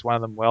probably at least one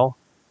of them will.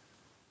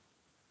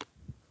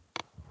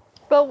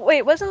 But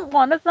wait, wasn't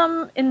one of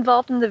them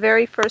involved in the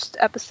very first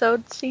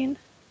episode scene?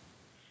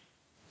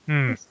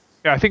 Hmm.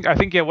 Yeah, I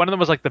think yeah, one of them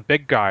was like the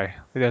big guy.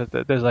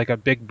 There's like a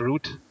big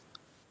brute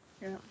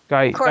Yeah. Of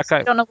guy. That course, we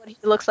guy, don't know what he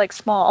looks like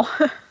small.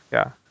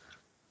 yeah.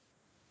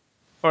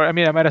 Or I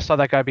mean, I might have saw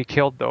that guy be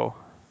killed though.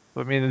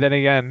 I mean, then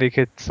again, he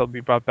could still be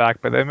brought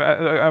back. But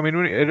I mean,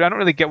 I don't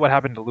really get what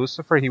happened to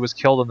Lucifer. He was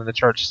killed, and then the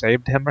church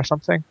saved him or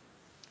something.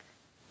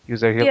 He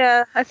was there.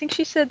 Yeah, I think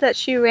she said that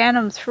she ran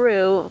him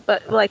through,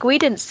 but like we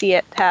didn't see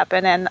it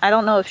happen, and I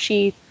don't know if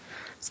she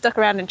stuck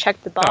around and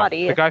checked the No,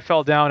 body. the guy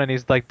fell down, and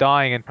he's like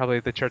dying, and probably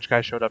the church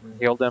guy showed up and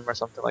healed him or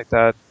something like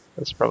that.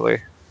 That's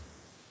probably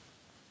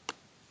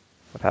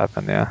what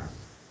happened. Yeah.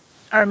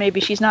 Or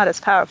maybe she's not as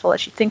powerful as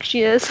she thinks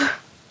she is when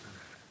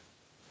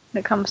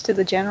it comes to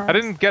the generals. I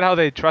didn't get how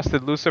they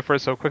trusted Lucifer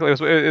so quickly.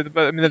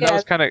 But I mean, that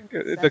was kind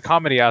of the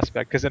comedy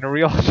aspect, because in a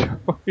real show,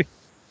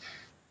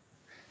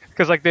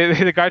 because like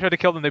the guy tried to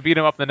kill them, they beat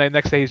him up, and the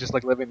next day he's just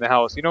like living in the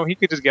house. You know, he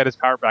could just get his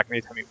power back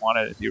anytime he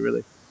wanted if he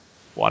really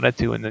wanted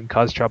to, and then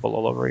cause trouble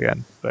all over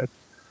again. But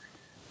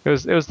it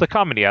was the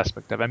comedy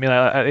aspect of it. I mean,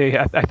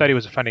 I thought he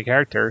was a funny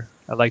character.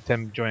 I liked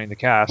him joining the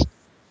cast.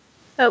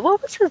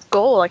 What was his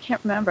goal? I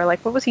can't remember.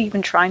 Like, what was he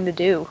even trying to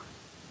do?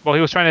 Well,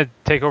 he was trying to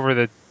take over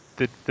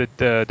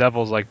the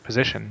devil's like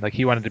position. Like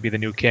he wanted to be the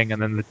new king,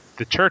 and then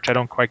the church. I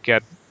don't quite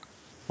get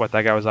what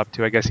that guy was up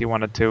to. I guess he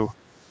wanted to,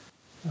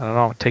 I don't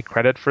know, take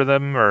credit for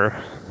them, or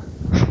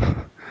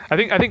I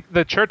think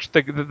the church,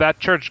 that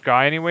church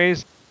guy,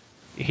 anyways,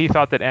 he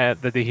thought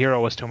that the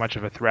hero was too much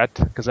of a threat,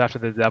 because after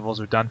the devils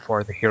were done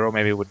for, the hero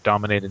maybe would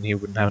dominate and he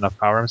wouldn't have enough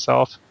power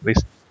himself. At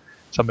least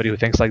somebody who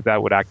thinks like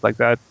that would act like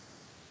that.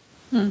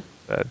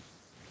 But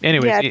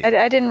anyways, Yeah,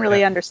 I didn't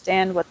really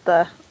understand what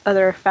the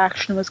other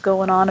faction was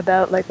going on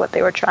about, like what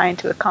they were trying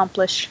to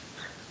accomplish.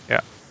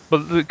 yeah.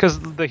 But because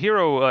the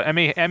hero,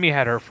 Emmy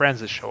had her friends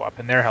that show up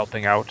and they're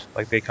helping out.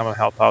 Like they come and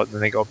help out and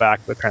then they go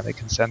back, but apparently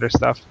can send her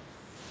stuff.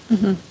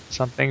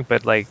 Something.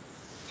 But like,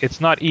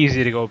 it's not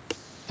easy to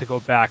go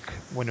back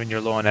when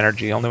you're low on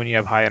energy. Only when you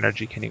have high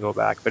energy can you go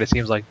back. But it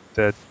seems like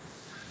the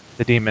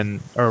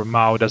demon or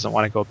Mao doesn't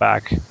want to go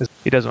back.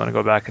 He doesn't want to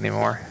go back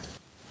anymore.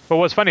 But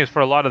what's funny is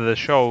for a lot of the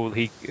show,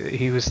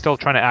 he was still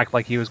trying to act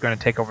like he was going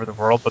to take over the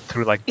world, but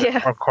through like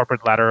the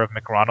corporate ladder of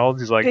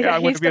McDonald's. He's like, yeah,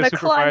 I'm going to be a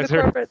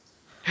supervisor.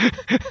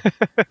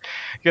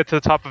 Get to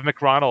the top of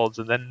McDonald's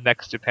and then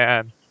next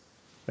Japan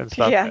and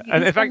stuff. Yeah,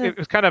 and in fact, it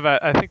was kind of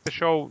I think the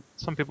show,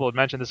 some people had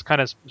mentioned, this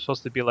kind of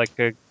supposed to be like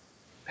a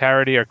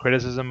parody or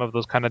criticism of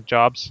those kind of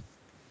jobs,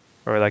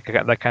 or like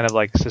that kind of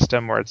like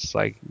system where it's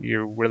like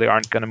you really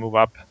aren't going to move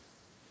up.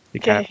 You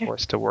kind of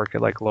forced to work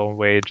at like low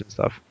wage and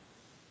stuff.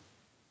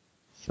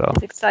 So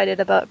he's excited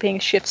about being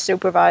shift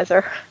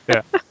supervisor.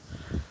 Yeah.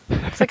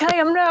 It's like, I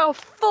am now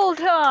full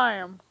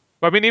time.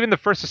 Well, I mean, even the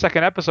first or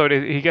second episode,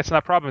 he gets in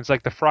that problem. It's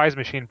like the fries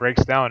machine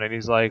breaks down, and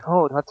he's like,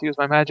 "Oh, do I have to use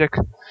my magic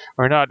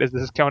or not? Does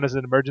this count as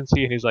an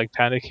emergency?" And he's like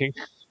panicking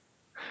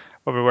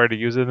over where to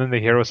use it. And then the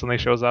hero suddenly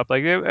shows up.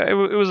 Like it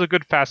was a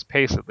good fast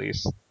pace, at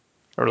least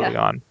early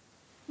on.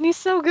 And he's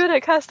so good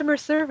at customer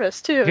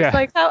service too. Yeah. It's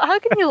like, how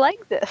can you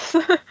like this?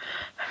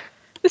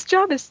 This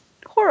job is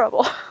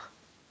horrible.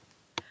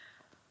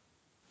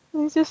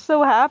 He's just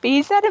so happy.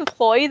 He's that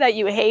employee that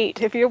you hate.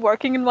 If you're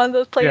working in one of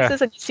those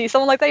places and you see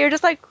someone like that, you're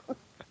just like,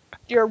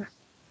 you're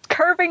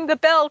curving the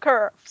bell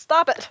curve.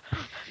 Stop it.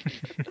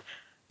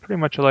 Pretty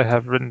much all I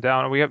have written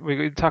down.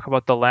 We talk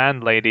about the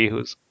landlady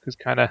who's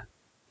kind of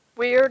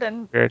weird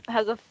and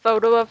has a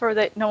photo of her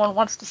that no one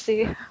wants to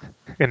see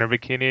in her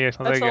bikini or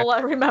something. That's all I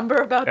remember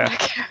about that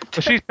character.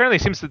 Well, she apparently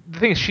seems to. The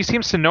thing is, she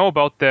seems to know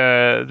about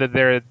their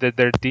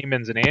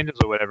demons and angels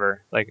or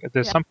whatever. Like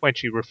at some point,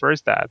 she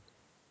refers that.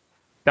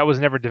 That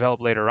was never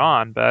developed later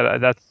on, but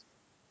that's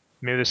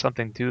maybe there's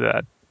something to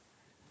that.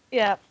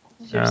 Yeah,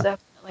 there's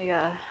definitely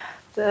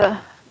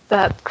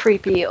that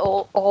creepy,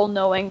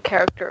 all-knowing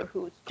character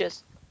who's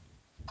just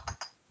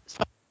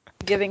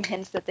giving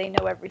hints that they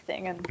know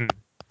everything, and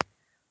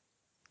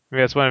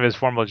maybe that's one of his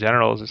formal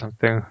generals or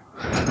something.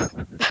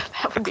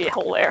 That would be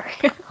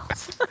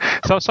hilarious.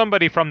 So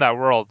somebody from that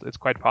world, it's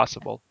quite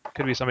possible.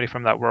 Could be somebody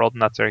from that world,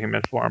 and that's their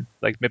human form.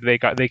 Like maybe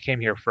they came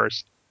here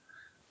first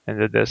and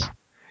did this.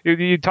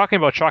 You're talking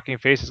about shocking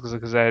faces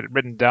because I had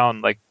written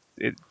down like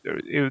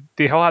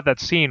they all had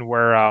that scene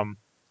where well,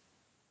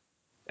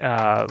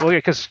 yeah,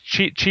 because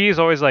Chi is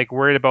always like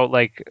worried about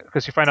like,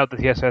 because you find out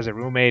that he has a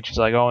roommate. She's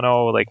like, oh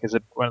no, like is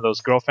it one of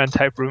those girlfriend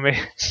type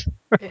roommates?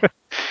 Yeah.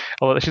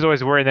 Well, she's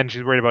always worried. And then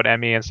she's worried about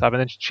Emmy and stuff. And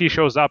then she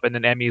shows up, and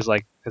then Emmy's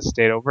like has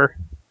stayed over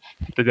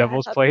at the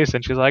devil's place,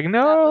 and she's like,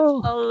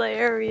 no. That was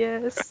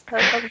hilarious.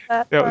 I love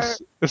that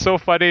part. It's so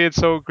funny. It's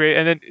so great.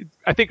 And then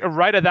I think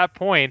right at that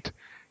point,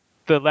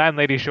 the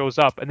landlady shows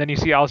up, and then you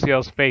see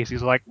Alciel's face.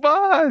 He's like,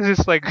 ah! It's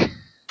just like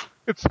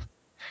it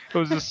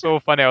was just so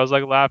funny. I was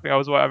like laughing. I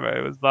was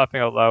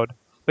laughing out loud.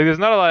 Like there's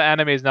not a lot of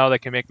animes now that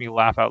can make me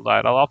laugh out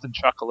loud. I'll often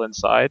chuckle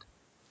inside.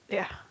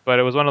 Yeah. But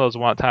it was one of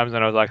those times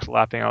when I was like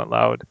laughing out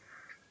loud.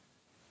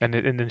 And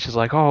then she's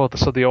like, oh,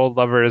 so the old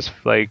lover is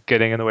like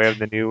getting in the way of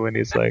the new, and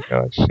he's like,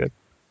 oh shit.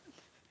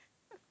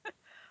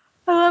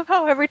 I love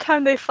how every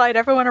time they fight,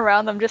 everyone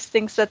around them just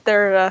thinks that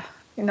they're,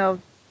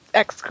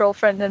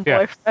 ex-girlfriend and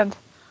boyfriend.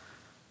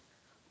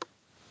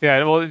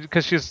 Yeah, well,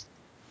 because she's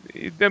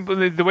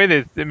the way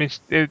that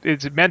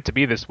it's meant to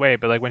be this way,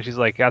 but like when she's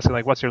like asking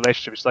like what's your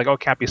relationship, she's like, oh,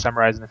 it can't be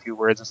summarized in a few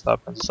words and stuff,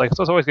 and it's like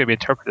so it's always going to be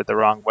interpreted the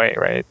wrong way,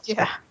 right?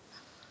 Yeah.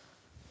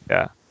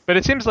 Yeah. But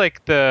it seems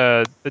like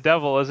the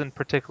devil isn't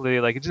particularly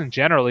like it doesn't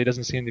generally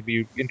doesn't seem to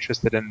be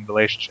interested in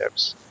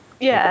relationships.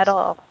 Yeah, Like at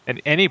all.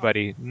 and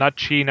anybody, not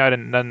she, not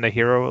in the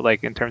hero,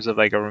 like in terms of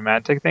like a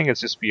romantic thing,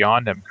 it's just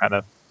beyond him kind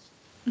of.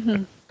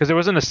 Hmm. Because there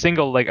wasn't a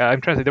single like I'm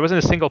trying to say there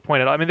wasn't a single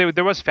point at all. I mean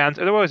there was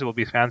there always will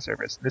be fan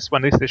service. This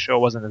one, at least this show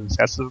wasn't as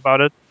excessive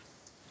about it.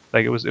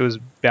 Like it was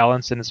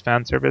balanced in its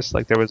fan service.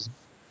 Like there was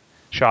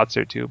shots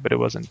or two, but it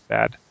wasn't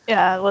bad.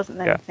 Yeah, it wasn't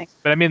Yeah. anything.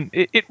 But I mean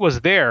it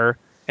was there,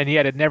 and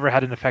yet it never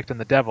had an effect on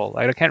the devil.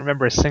 I can't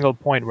remember a single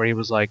point where he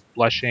was like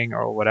blushing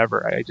or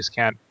whatever. I just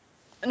can't.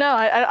 No,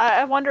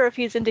 I wonder if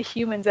he's into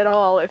humans at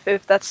all. If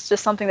that's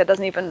just something that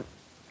doesn't even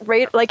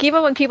rate. Like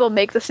even when people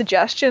make the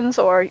suggestions,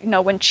 or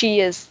when she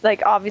is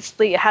like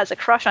obviously has a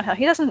crush on him,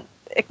 he doesn't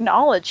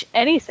acknowledge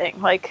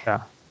anything like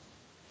Yeah.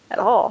 at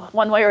all,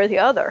 one way or the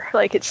other.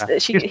 Like Yeah.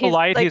 He's he's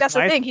polite. like He's that's the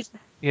nice. thing.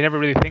 He never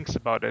really thinks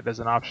about it as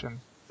an option.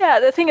 Yeah,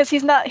 the thing is he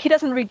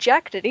doesn't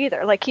reject it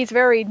either. Like he's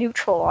very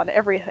neutral on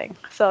everything.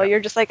 So Yeah. you're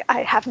just like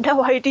I have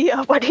no idea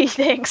what he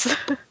thinks.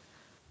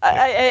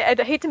 I'd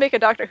hate to make a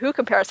Doctor Who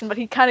comparison, but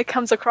he kind of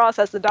comes across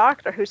as the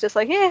Doctor who's just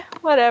like,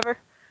 whatever.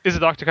 Is the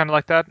Doctor kind of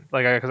like that?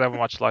 Like, because I haven't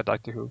watched a lot of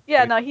Doctor Who.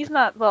 Yeah, no, he's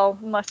not. Well,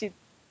 unless he,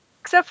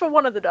 except for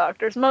one of the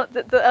Doctors,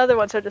 the other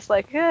ones are just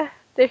like, they're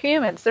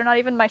humans. They're not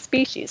even my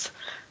species.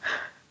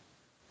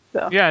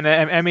 So. Yeah, and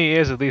Emmy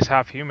is at least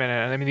half human,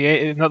 and I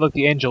mean, not like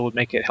the Angel would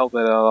make it help it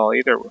at all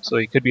either. So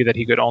it could be that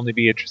he could only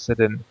be interested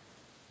in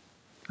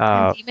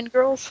And demon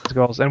girls.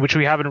 girls, and which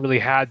we haven't really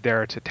had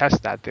there to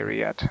test that theory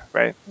yet,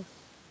 right?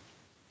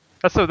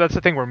 That's the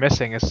thing we're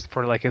missing is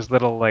for like his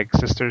little like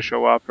sister to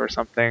show up or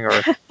something or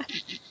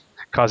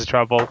cause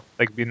trouble,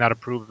 like be not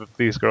approved of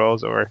these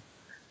girls, or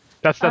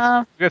that's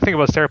the good thing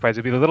about stereotypes.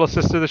 It'd be the little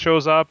sister that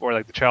shows up, or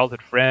like the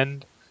childhood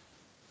friend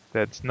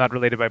that's not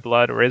related by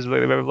blood or is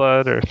related by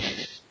blood, or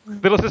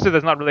little sister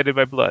that's not related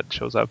by blood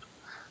shows up.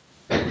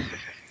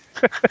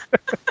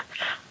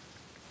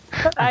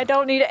 I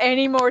don't need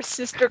any more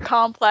sister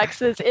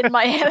complexes in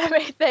my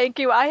anime. Thank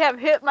you. I have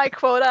hit my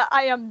quota.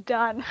 I am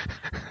done.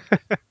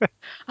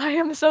 I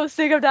am so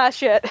sick of that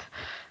shit.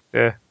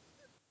 Yeah.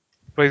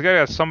 But he's gotta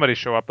have somebody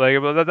show up. Like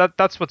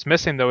that's what's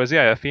missing though. Is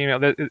a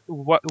female.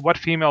 What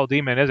female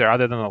demon is there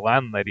other than the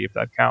landlady, if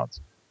that counts?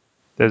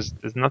 There's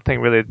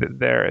nothing really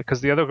there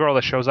because the other girl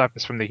that shows up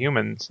is from the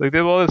humans. Like,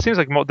 well, it seems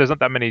like there's not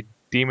that many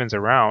demons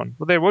around.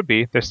 Well, there would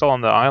be. They're still on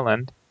the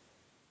island,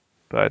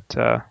 but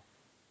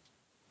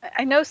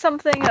I know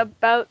something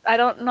about. I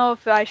don't know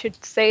if I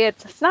should say it.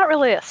 It's not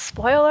really a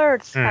spoiler.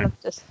 It's kind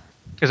of just.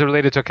 Is it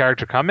related to a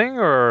character coming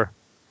or?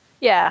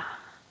 Yeah.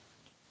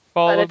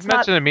 Well, It's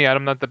mention not. to me.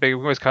 I'm not the big. We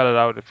can always cut it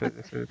out if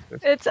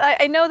It's.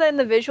 I know that in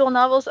the visual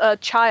novels, a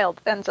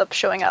child ends up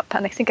showing up,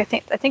 and I think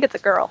it's a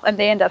girl, and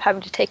they end up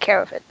having to take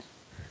care of it.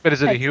 But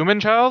is it a human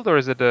child or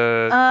is it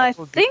a? I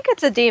think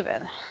it's a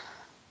demon.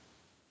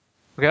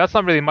 Okay, that's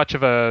not really much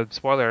of a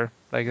spoiler.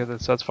 Like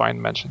that's fine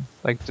to mention.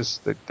 Like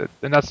just and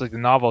that's like the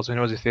novels. Who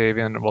knows if they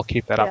even will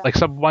keep that up? Like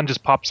someone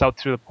just pops out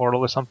through the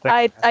portal or something.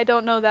 I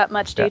don't know that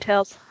much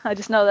details. I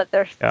just know that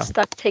they're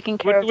stuck taking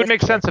care of. It would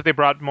make sense if they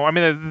brought more. I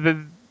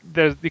mean,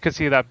 you could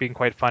see that being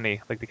quite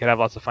funny. Like they could have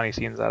lots of funny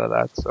scenes out of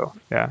that. So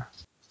yeah,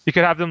 you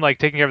could have them like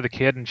taking care of the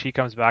kid, and she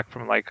comes back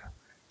from like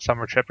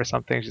summer trip or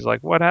something. She's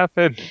like, "What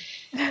happened?"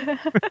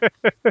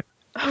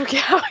 Oh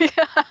yeah.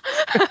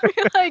 I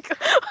mean, like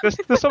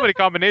there's so many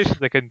combinations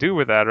they can do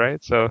with that,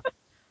 right? So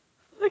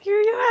like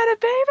you had a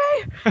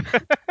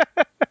baby,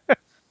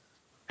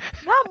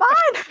 not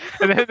mine.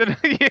 and then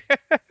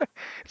yeah,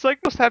 it's like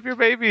just have your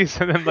babies,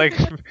 and then like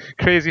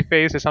crazy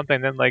face or something.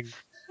 And then like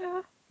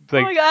Oh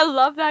like my god, I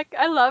love that.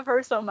 I love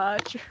her so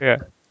much. yeah.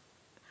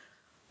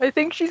 I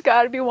think she's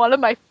got to be one of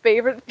my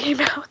favorite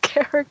female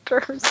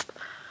characters.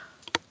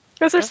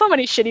 Because there's so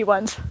many shitty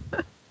ones.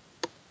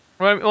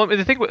 Well,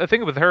 the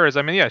thing with her is,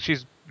 I mean, yeah,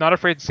 she's not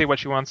afraid to say what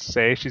she wants to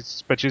say.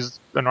 She's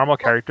a normal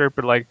character,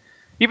 but like,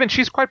 even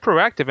she's quite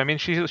proactive. I mean,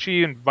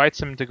 she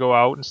invites him to go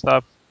out and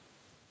stuff,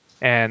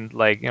 and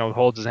like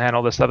holds his hand,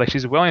 all this stuff. Like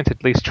she's willing to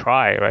at least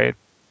try, right?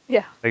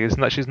 Yeah. Like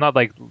she's not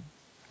like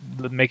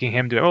making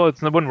him do it. Well,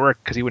 it wouldn't work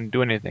because he wouldn't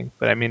do anything.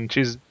 But I mean,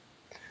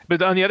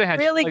 but on the other hand,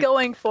 really like,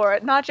 going for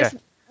it, not just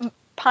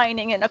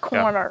pining in a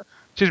corner.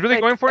 She's really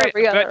like going for it,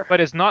 other. but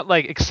it's not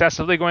like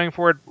excessively going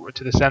for it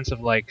to the sense of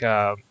like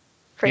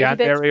Crazy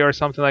yandere or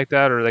something like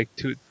that, or like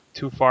too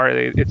far.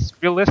 It's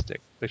realistic.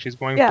 Like she's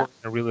going for it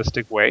in a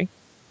realistic way,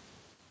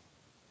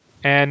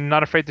 and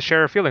not afraid to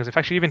share her feelings. In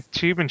fact, she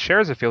even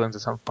shares her feelings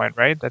at some point,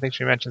 right? I think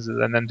she mentions it,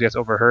 and then gets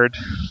overheard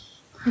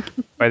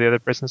by the other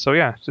person. So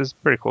yeah, she's a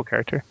pretty cool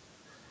character.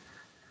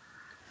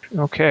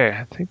 Okay,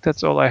 I think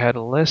that's all I had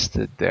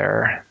listed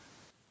there.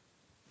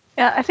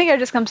 Yeah, I think it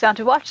just comes down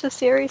to watch the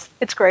series.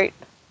 It's great.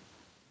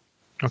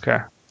 Okay.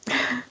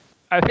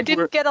 It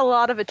didn't get a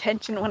lot of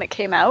attention when it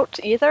came out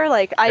either.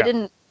 Like I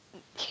didn't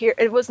hear.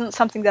 It wasn't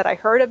something that I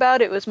heard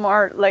about. It was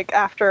more like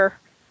after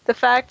the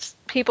fact,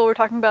 people were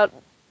talking about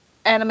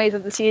animes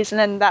of the season,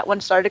 and that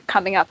one started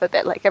coming up a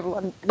bit. Like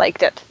everyone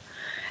liked it,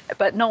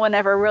 but no one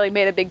ever really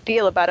made a big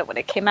deal about it when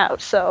it came out.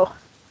 So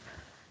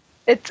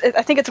I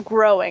think it's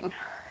growing,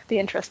 the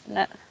interest in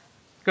it.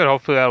 Good.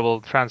 Hopefully that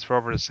will transfer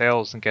over to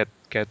sales and get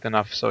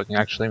enough so we can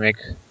actually make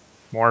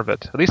more of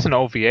it. At least an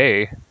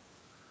OVA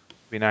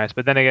would be nice.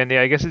 But then again,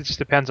 yeah, I guess it just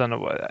depends on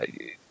what.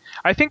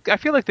 I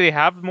feel like they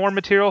have more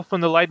material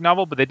from the light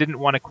novel, but they didn't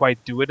want to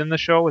quite do it in the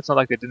show. It's not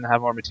like they didn't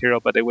have more material,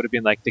 but they would have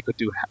been like they could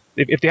do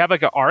if they have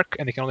like an arc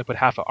and they can only put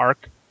half an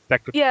arc.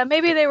 That could. Yeah,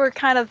 maybe they were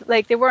kind of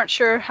like they weren't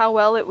sure how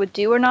well it would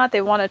do or not.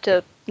 They wanted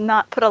to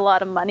not put a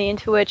lot of money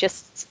into it,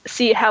 just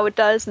see how it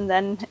does, and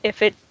then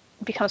if it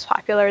becomes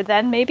popular,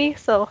 then maybe.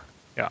 So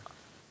Yeah.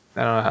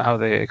 I don't know how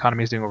the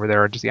economy is doing over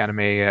there, or just the anime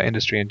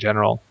industry in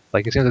general.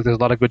 Like it seems like there's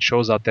a lot of good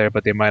shows out there,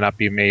 but they might not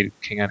be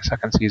making a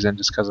second season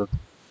just because of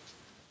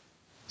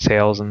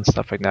sales and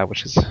stuff like that,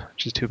 which is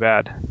too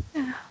bad.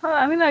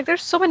 I mean, like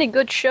there's so many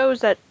good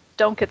shows that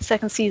don't get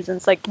second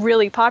seasons, like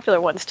really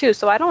popular ones too.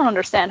 So I don't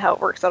understand how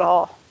it works at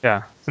all.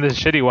 Yeah, and there's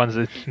shitty ones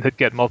that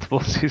get multiple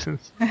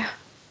seasons.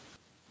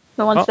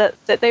 The ones Well,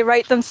 that they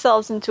write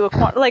themselves into a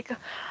like.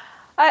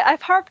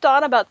 I've harped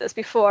on about this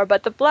before,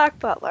 but the Black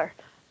Butler,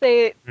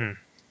 they hmm.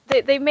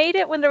 they made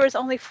it when there was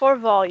only 4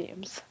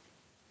 volumes,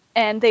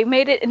 and they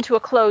made it into a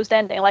closed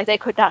ending, like they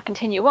could not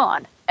continue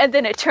on. And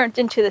then it turned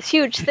into this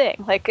huge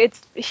thing, like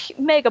it's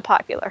mega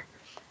popular.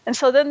 And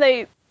so then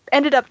they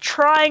ended up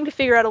trying to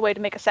figure out a way to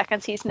make a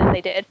second season, and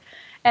they did.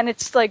 And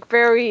it's like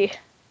very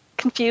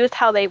confused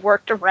how they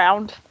worked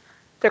around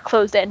their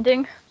closed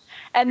ending.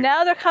 And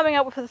now they're coming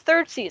out with a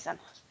third season,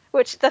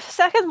 which the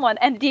second one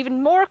ended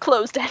even more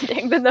closed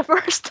ending than the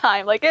first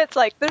time. Like it's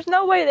like there's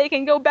no way they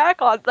can go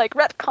back on like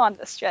retcon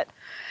this shit.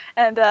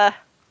 And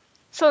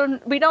so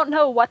we don't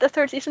know what the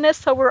third season is.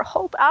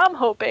 So I'm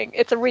hoping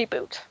it's a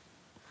reboot.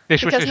 They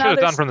should Because now have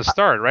done there's from the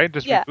start, right?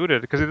 Just yeah. reboot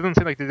it because it doesn't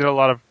seem like they did a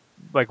lot of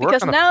like work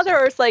Because on the now first one.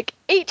 there's like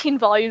 18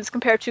 volumes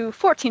compared to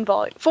 4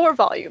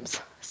 volumes.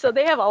 So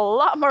they have a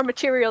lot more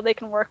material they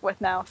can work with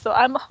now. So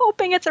I'm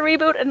hoping it's a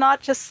reboot and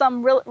not just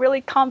some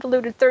really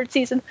convoluted third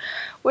season,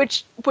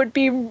 which would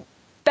be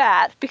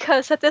bad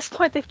because at this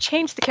point they've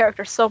changed the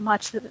characters so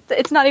much that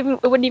it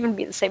wouldn't even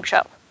be the same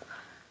show.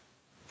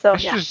 So They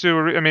should yeah. just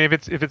do. I mean,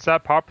 if it's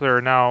that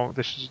popular now,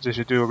 they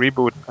should do a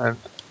reboot. And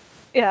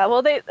Yeah,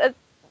 well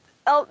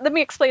let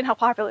me explain how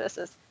popular this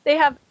is. They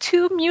have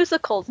 2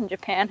 musicals in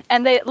Japan,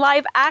 and the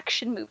live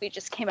action movie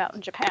just came out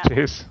in Japan.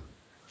 jeez,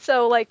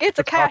 So like it's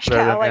a it's cash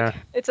popular cow. then, Like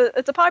yeah.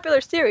 it's a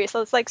popular series.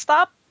 So it's like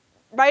stop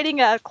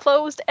writing a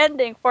closed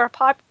ending for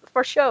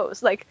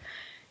shows. Like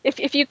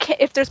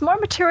if there's more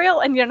material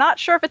and you're not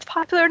sure if it's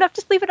popular enough,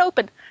 just leave it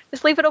open.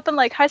 Just leave it open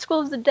like High School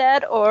of the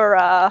Dead or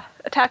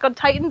Attack on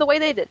Titan the way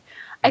they did.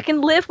 I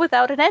can live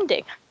without an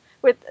ending.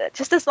 With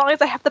just as long as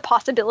I have the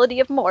possibility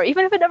of more.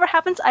 Even if it never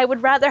happens, I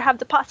would rather have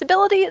the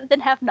possibility than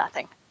have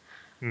nothing.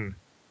 Hmm.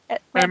 I mean,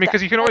 Rant because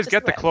done. you can That's always just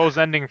get the the rant. closed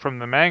ending from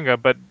the manga,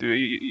 but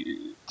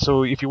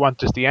so if you want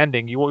just the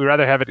ending, you would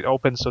rather have it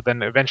open so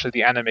then eventually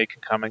the anime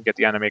can come and get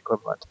the anime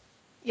equivalent,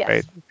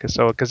 right? Yes.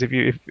 Because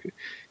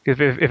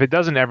if it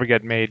doesn't ever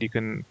get made, you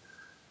can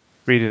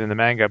read it in the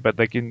manga, but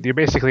like you're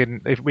basically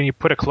when you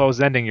put a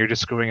closed ending, you're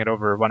just screwing it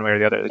over one way or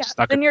the other. It's Yeah. just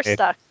not Then going to you're be made.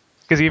 stuck.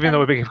 Because even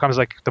though And it becomes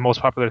like the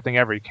most popular thing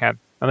ever, you can't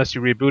unless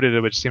you rebooted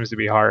it, which seems to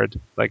be hard,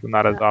 like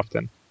not as yeah.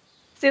 often.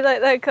 See,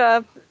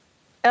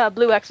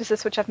 Blue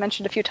Exorcist, which I've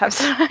mentioned a few times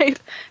tonight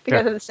Yeah,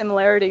 because of the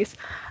similarities.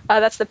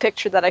 That's the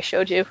picture that I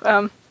showed you.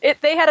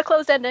 They had a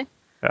closed ending,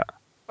 yeah.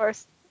 of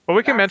course. Well,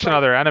 we can That's mention like,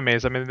 other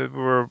animes. I mean,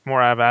 we're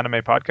more of an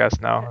anime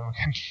podcast now.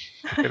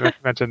 We can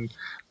mention,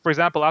 for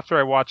example, after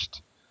I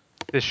watched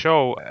this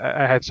show,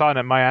 I had saw it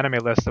in my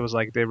anime list. It was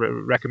like they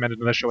recommended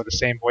another show with the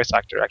same voice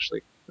actor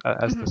actually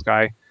as Mhm. this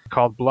guy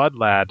called Blood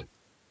Lad. I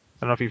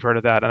don't know if you've heard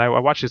of that. And I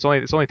watched it.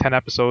 It's only 10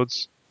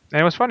 episodes, and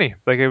it was funny.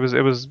 Like it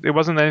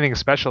wasn't anything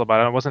special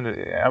about it. It wasn't.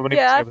 I wouldn't even say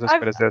yeah, it was as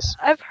good as this.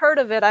 I've heard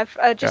of it. I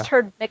Yeah. just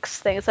heard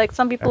mixed things. Like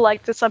some Yeah. people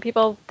liked it, some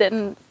people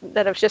didn't.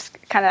 That it was just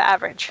kind of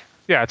average.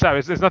 Yeah,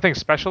 it's nothing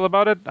special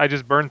about it. I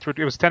just burned through.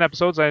 It was 10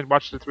 episodes. I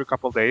watched it through a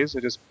couple of days. I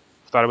just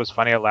thought it was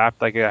funny. I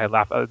laughed. Like I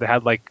laughed. They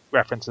had like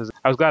references.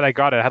 I was glad I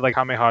got it. It had like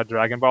Kamehameha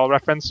Dragon Ball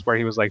reference where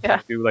he was like trying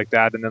Yeah. to do like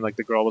that, and then like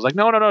the girl was like,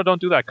 no, no, no, don't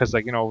do that because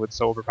like it's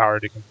so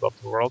overpowered it can blow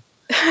up the world.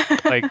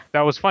 Like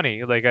that was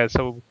funny. Like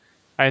so,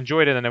 I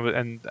enjoyed it,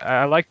 and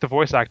I liked the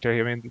voice actor.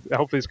 I mean,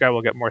 hopefully this guy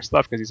will get more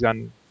stuff because he's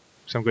done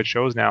some good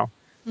shows now.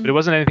 But it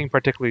wasn't anything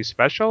particularly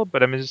special.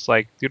 But I mean, just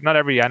like, dude, not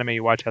every anime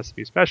you watch has to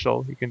be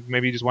special. You can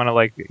maybe just want to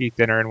like eat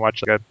dinner and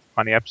watch like a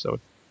funny episode,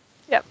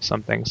 Yep.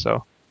 something.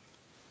 So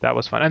that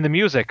was fun. And the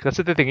music, that's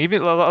the thing.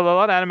 Even a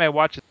lot of anime I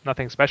watch is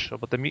nothing special,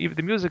 but the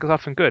music is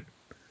often good.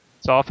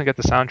 So I often get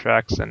the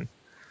soundtracks and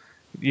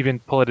even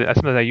pull it in.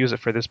 Sometimes I use it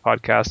for this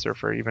podcast or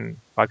for even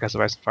podcasts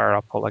of Ice and Fire.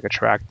 I'll pull like a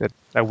track that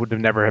I would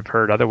have never have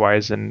heard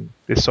otherwise, and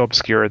it's so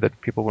obscure that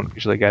people wouldn't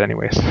usually get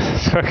anyways.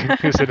 So I can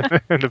use it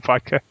in the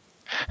podcast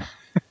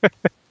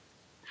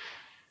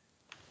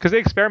because they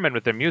experiment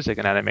with their music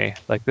in anime.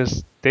 Like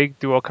this, they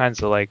do all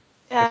kinds of like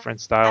Yeah.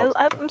 different styles.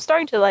 I'm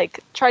starting to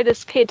like try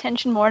to pay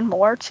attention more and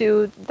more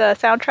to the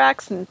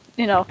soundtracks, and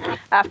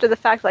after the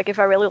fact, like if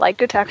I really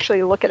liked it, to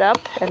actually look it up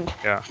and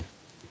Yeah.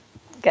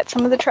 get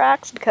some of the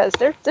tracks because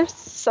there's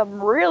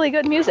some really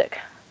good music.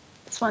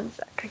 This one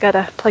sec, I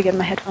gotta plug in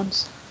my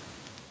headphones.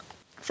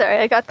 Sorry,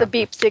 I got the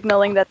beep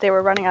signaling that they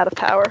were running out of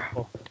power.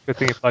 Oh, good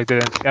thing you plugged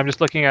it in. I'm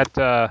just looking at.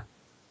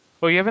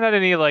 Well, you haven't had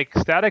any like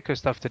static or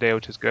stuff today,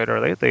 which is good, or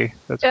lately.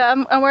 That's Yeah,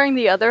 I'm wearing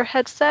the other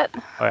headset.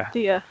 Oh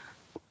yeah.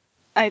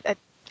 The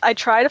I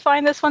try to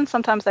find this one.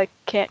 Sometimes I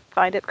can't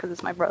find it because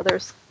it's my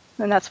brother's,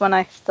 and that's when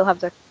I still have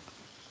the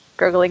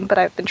gurgling. But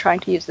I've been trying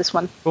to use this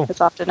one Cool.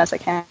 as often as I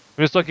can.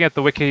 I'm just looking at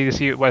the wiki to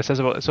see what it says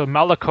about it. So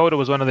Malakota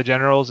was one of the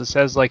generals. It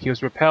says like he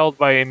was repelled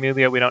by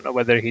Emilia. We don't know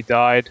whether he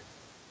died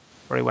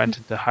or he went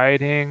into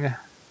hiding.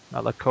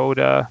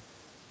 Malakota.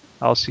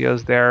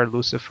 Alcia's there.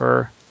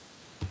 Lucifer.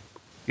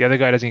 The other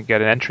guy doesn't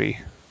get an entry.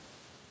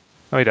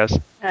 Oh, he does.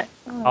 Right.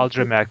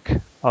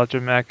 Aldramech.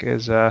 Aldramech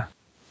is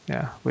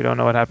yeah, we don't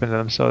know what happened to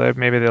them, so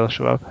maybe they'll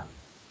show up.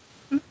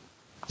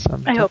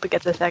 I hope it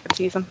gets a second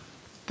season.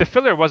 The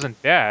filler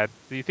wasn't bad.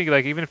 Do you think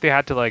like even if they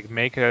had to like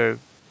make a,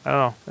 I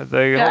don't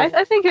know,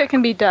 I think it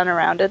can be done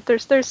around it.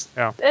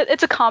 Yeah.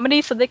 It's a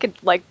comedy, so they could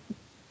like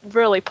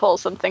really pull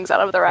some things out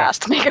of their ass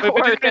to make it work.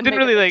 But it didn't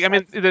really like. I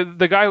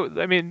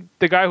mean,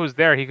 the guy who's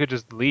there, he could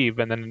just leave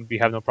and then we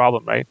have no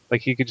problem, right?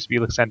 Like he could just be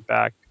like, sent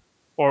back,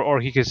 or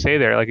he could stay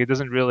there. Like it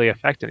doesn't really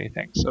affect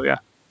anything. So yeah.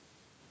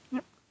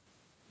 Yep.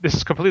 This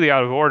is completely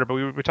out of order, but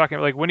we were talking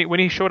like when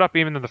he showed up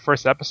even in the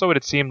first episode,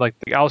 it seemed like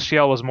the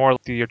Alciel was more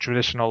like the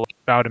traditional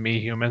bow to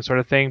me human sort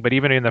of thing. But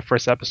even in the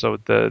first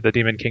episode, the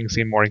Demon King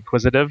seemed more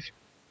inquisitive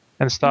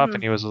and stuff,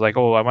 and he was like,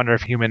 "Oh, I wonder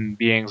if human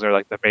beings are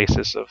like the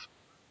basis of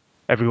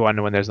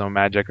everyone when there's no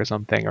magic or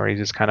something," or he's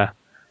just kind of.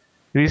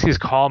 At least he's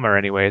calmer,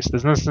 anyways.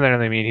 Doesn't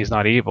necessarily mean he's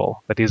not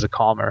evil, but he's a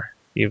calmer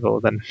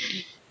evil than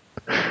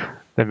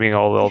being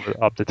all over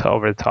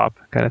the top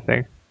kind of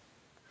thing.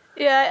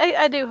 Yeah,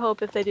 I do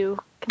hope if they do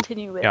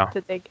continue it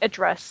that they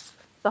address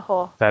the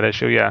whole that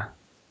issue. Yeah,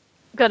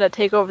 gonna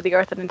take over the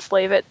earth and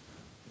enslave it.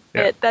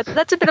 Yeah.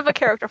 That's a bit of a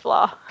character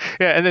flaw.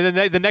 Yeah, and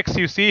then the next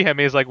you see him,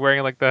 he's like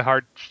wearing like the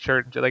heart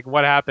shirt. Like,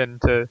 what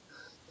happened to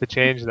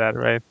change that,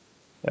 right?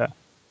 Yeah.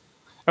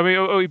 I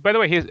mean, by the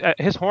way,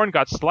 his horn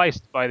got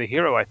sliced by the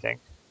hero. I think.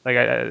 Like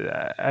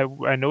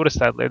I noticed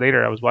that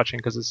later. I was watching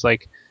because it's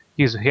like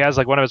he has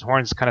like one of his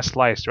horns kind of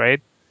sliced,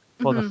 right?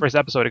 Well, in the first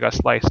episode, it got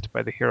sliced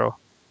by the hero.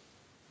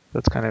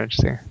 That's kind of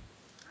interesting.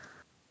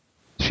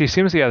 She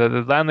seems, the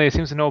landlady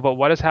seems to know about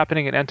what is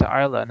happening in Enta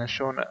Isla and has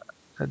shown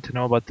to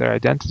know about their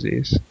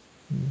identities.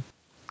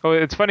 Oh,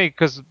 it's funny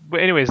because,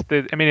 anyways,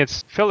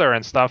 it's filler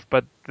and stuff,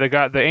 but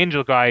the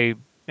angel guy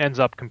ends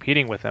up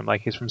competing with him,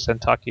 like he's from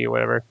Kentucky or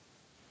whatever.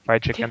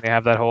 Fried Chicken, they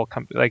have that whole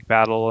like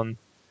battle and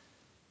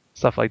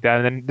stuff like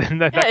that, and then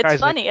that guy's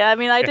it's funny. like, I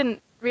mean, I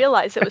didn't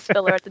realize it was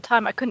filler at the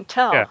time. I couldn't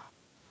tell. Yeah,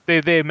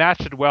 they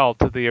matched it well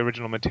to the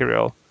original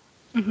material.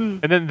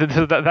 And then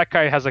that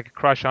guy has like a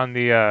crush on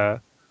the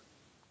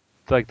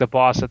like the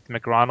boss at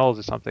McDonald's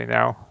or something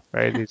now,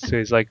 right?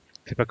 He's like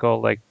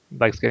typical like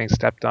likes getting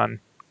stepped on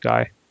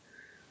guy.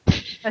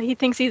 He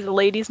thinks he's a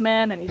ladies'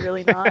 man, and he's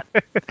really not.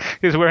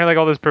 He's wearing like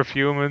all this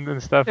perfume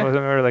and stuff,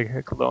 or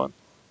like cologne.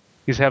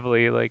 He's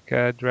heavily like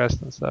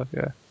dressed and stuff.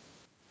 Yeah.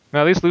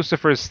 Now at least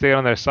Lucifer stayed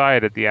on their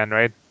side at the end,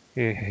 right?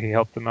 He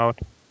helped them out.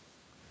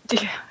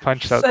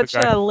 Punched out the Such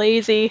guy. a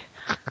lazy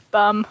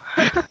bum.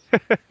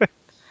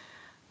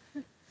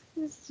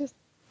 He just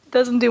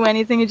doesn't do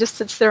anything. He just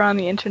sits there on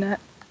the internet,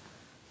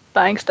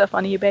 buying stuff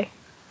on eBay.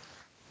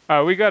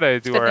 We gotta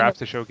do our Spending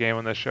after show game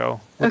on this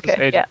show. We'll just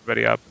Okay, age yeah.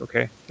 everybody up.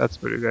 Okay,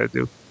 that's what we gotta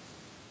do.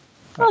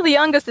 Well, the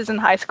youngest is in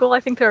high school. I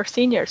think there are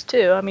seniors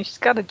too. I mean, she's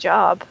got a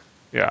job.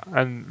 Yeah,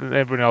 and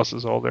everyone else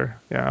is older.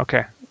 Yeah,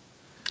 okay.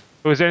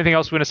 Was there anything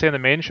else we want to say in the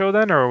main show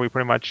then, or are we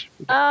pretty much?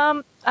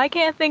 I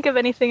can't think of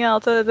anything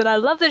else other than I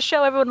love this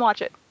show. Everyone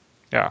watch it.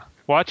 Yeah,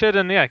 watch it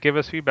and yeah, give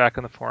us feedback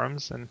on the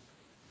forums and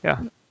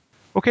yeah.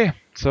 Okay,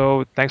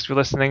 so thanks for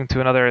listening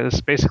to another. This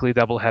is basically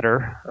double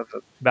header of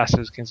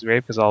Bastards Kings of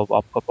Grave because I'll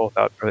put both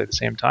out probably at the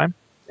same time,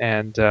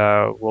 and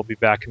we'll be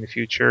back in the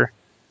future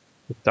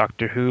with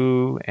Doctor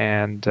Who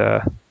and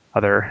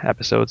other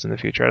episodes in the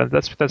future.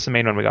 That's the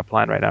main one we got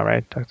planned right now,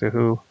 right? Doctor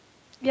Who.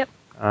 Yep.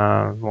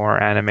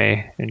 More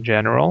anime in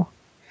general,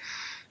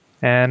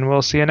 and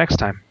we'll see you next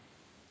time.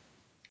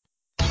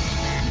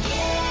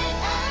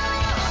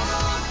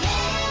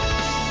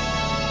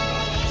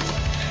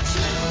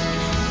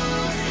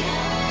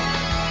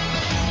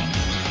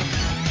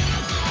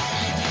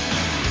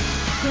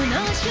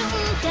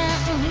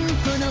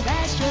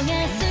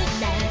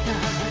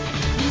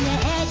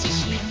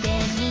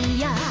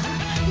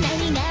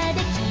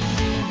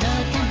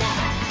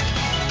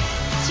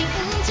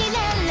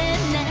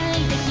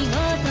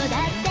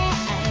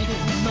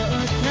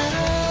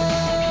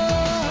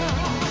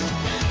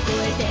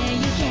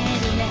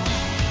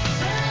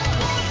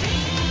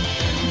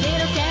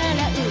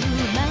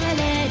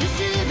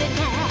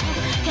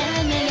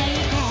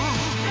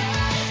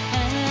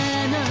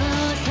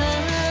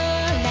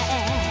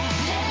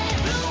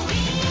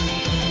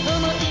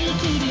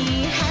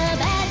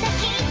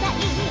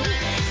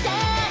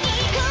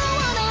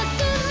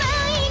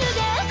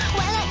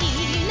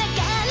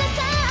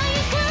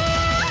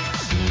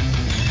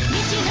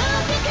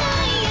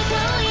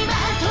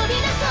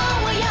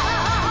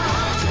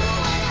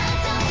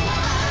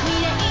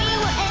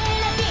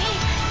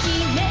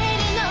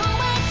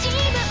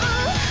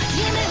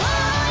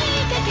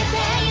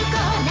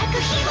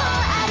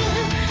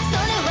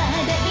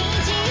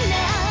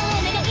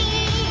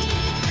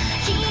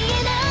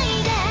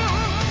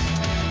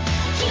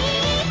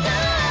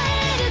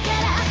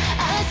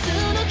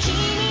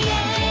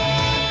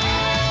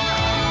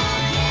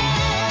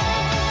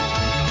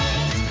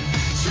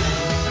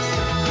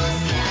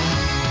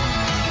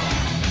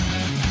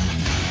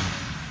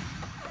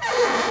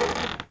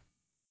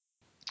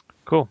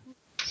 Cool.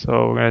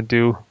 So we're gonna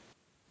do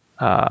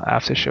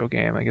after show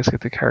game. I guess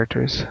get the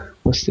characters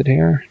listed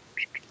here.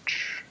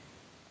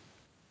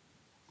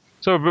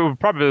 So we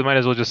probably might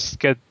as well just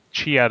get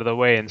Chi out of the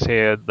way and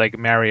say like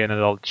marry an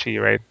adult Chi,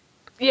 right?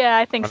 Yeah,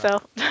 I think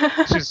so.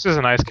 She's just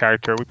a nice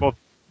character. We both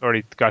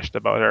already gushed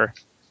about her,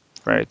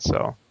 right?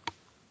 So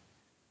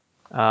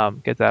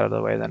get that out of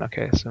the way then.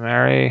 Okay, so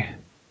marry.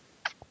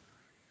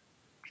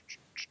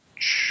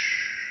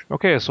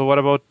 Okay, so what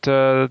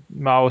about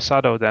Mao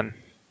Sado then?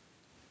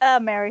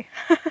 Mary.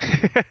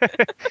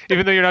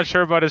 Even though you're not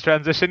sure about his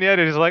transition yet,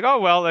 it's like, oh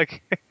well,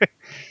 like.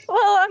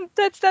 Well,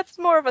 that's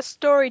more of a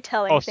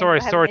storytelling thing that I have an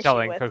issue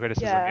storytelling with.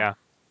 criticism, yeah.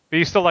 But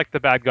you still like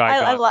the bad guy.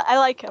 I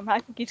like him. I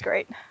think he's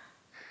great.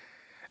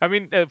 I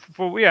mean,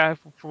 for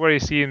what he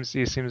seems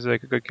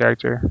like a good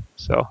character.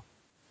 So,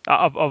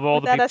 of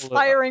all With the that people,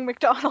 aspiring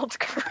McDonald's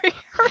career.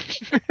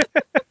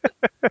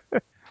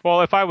 well,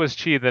 if I was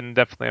Chi, then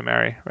definitely a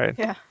Mary, right?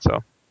 Yeah.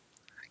 So,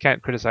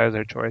 can't criticize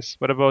her choice.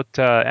 What about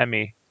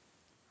Emmy?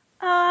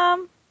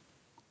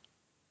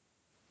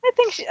 I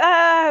think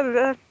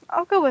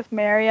I'll go with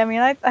Mary. I mean,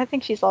 I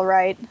think she's all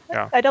right.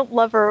 Yeah. I don't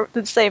love her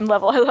to the same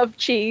level I love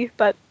Chi,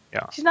 but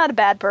Yeah. she's not a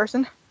bad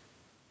person.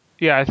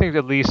 Yeah, I think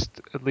at least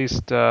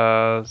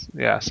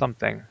yeah,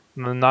 something.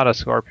 Not a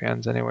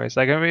Scorpions, anyways.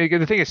 Like, I mean,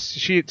 the thing is,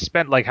 she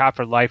spent like half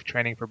her life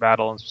training for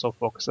battle and so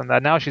focused on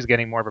that. Now she's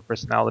getting more of a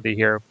personality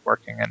here,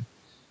 working and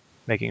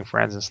making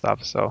friends and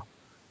stuff. So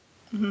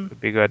it'd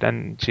be good,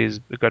 and she's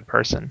a good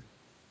person.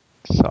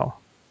 So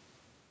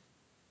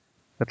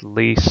at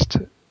least,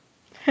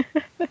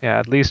 yeah,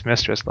 at least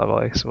mistress level,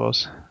 I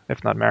suppose,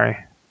 if not Mary.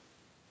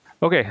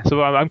 Okay,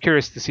 so I'm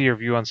curious to see your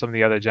view on some of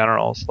the other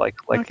generals, like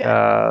Okay.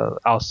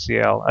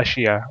 Alciel,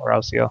 Ashia, or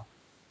Alciel.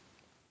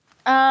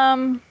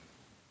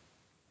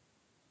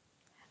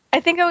 I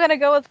think I'm gonna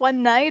go with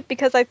One Night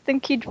because I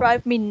think he'd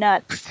drive me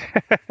nuts.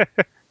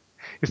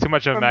 He's too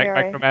much of a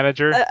Mary.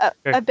 micromanager.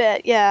 A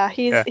bit, yeah.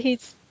 Yeah.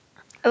 He's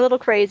a little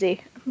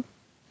crazy.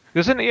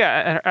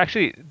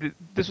 Actually,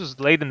 this was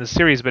late in the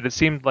series, but it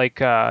seemed like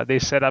they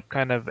set up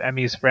kind of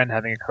Emmy's friend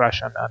having a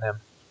crush on him.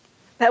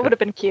 That would have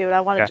been cute.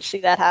 I wanted Yeah. to see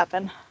that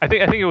happen. I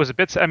think it was a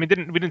bit. I mean,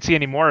 we didn't see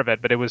any more of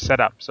it, but it was set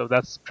up, so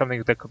that's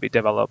something that could be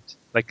developed.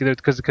 Like,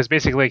 because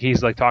basically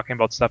he's like talking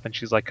about stuff, and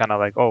she's like kind of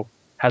like, oh,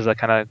 has that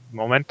kind of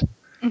moment.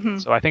 Mm-hmm.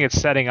 So I think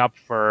it's setting up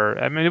for.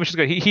 I mean, which is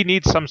good. He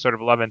needs some sort of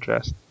love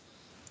interest.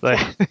 Like,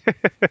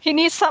 He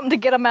needs something to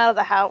get him out of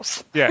the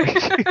house. yeah.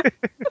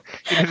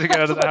 He needs to get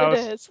out of the house.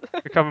 It is.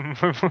 Become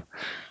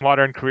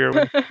modern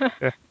career.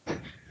 Yeah.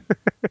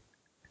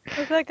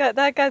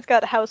 That guy's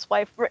got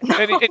housewife written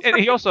And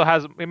he also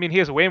has. I mean, he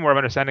has way more of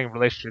understanding of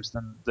relationships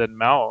than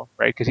Mao,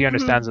 right? Because he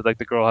understands that like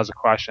the girl has a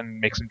crush and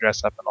makes him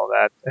dress up and all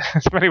that.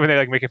 Especially when they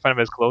like making fun of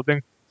his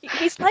clothing.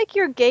 He's like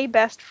your gay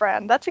best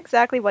friend. That's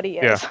exactly what he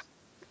is. Yeah.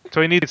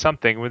 So he needs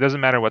something. It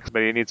doesn't matter what,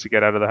 but he needs to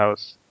get out of the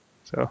house.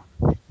 So.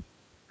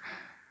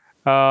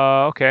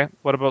 Okay.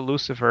 What about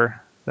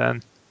Lucifer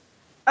then?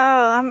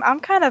 Oh, I'm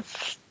kind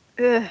of.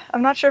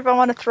 I'm not sure if I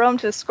want to throw him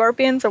to the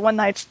Scorpions or One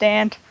Night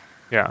Stand.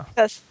 Yeah.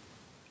 Because,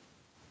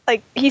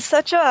 like, he's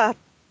such a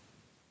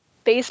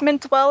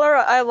basement dweller.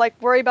 I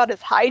like worry about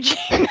his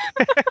hygiene.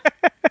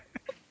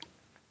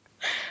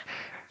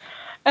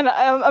 And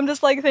I'm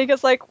just like thinking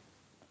it's like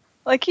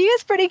he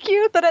is pretty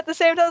cute, but at the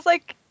same time it's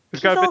like He's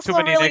got a bit too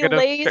also many really negative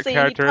lazy. He'd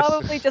characteristics.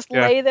 probably just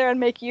Yeah. lay there and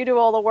make you do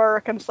all the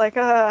work, and it's like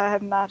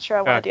I'm not sure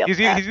I want to deal with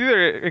that. He's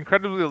either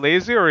incredibly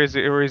lazy or he's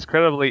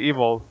incredibly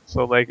evil.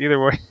 So like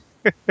either way,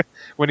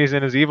 when he's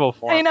in his evil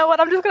form. And you know what?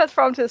 I'm just gonna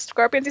throw him to the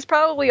Scorpions. He's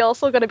probably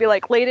also gonna be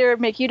like later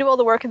make you do all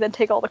the work and then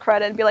take all the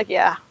credit and be like,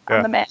 yeah,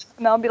 I'm the man.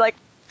 And I'll be like,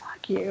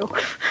 fuck you.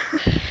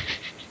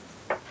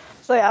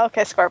 So yeah,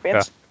 okay,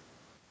 Scorpions.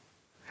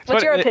 Yeah.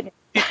 What's your opinion?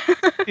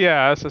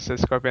 Yeah, I was just say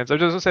Scorpions. I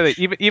was just gonna say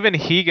that even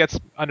he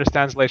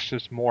understands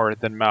relationships more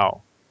than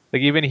Mao.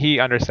 Like even he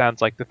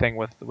understands like the thing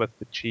with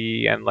the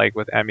Chi and like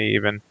with Emmy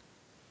even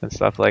and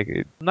stuff.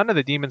 Like none of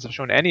the demons have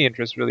shown any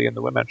interest really in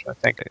the women. I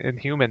think in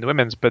human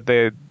women's, but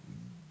they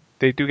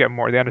do get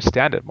more. They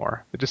understand it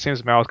more. It just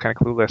seems Mao is kind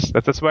of clueless.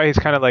 That's why he's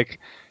kind of like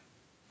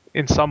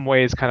in some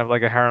ways kind of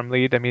like a harem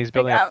lead. I mean, he's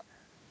building up.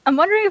 I'm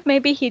wondering if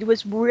maybe he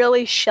was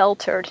really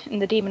sheltered in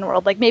the demon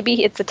world. Like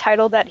maybe it's a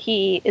title that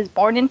he is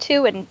born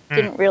into and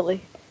didn't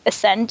really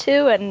ascend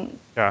to, and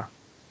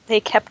they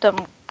kept him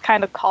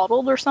kind of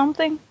coddled or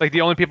something. Like the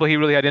only people he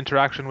really had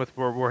interaction with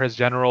were his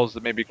generals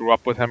that maybe grew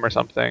up with him or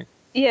something.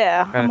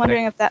 Yeah, I'm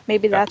wondering if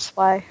that's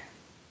why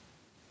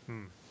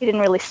he didn't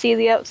really see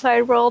the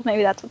outside world.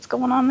 Maybe that's what's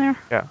going on there.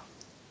 Yeah.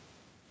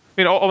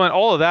 I mean,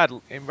 all of that.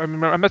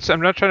 I'm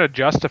not trying to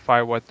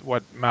justify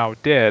what Mao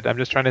did. I'm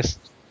just trying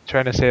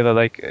to say that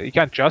like you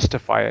can't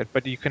justify it,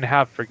 but you can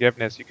have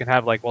forgiveness. You can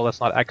have like, well, let's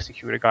not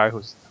execute a guy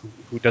who's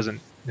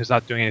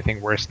not doing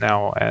anything worse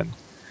now, and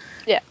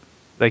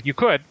like you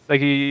could like,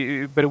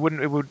 but it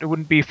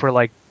wouldn't be for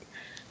like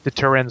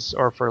deterrence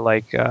or for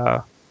like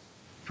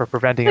for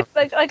preventing him.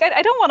 Like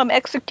I don't want him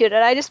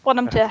executed. I just want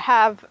him to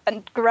have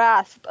a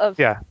grasp of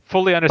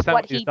fully understand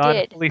what what he's he done,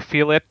 did. fully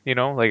feel it.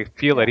 Like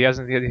feel it.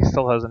 He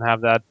still doesn't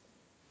have that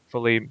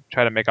fully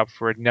try to make up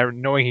for it, never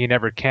knowing he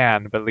never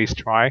can, but at least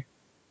try.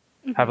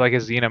 Have like a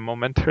Xena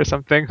moment or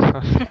something.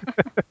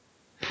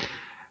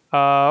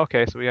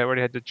 Okay, so we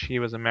already had the Chi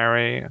was a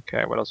Mary.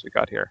 Okay, what else we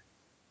got here?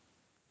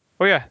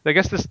 Oh yeah, I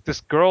guess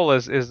this girl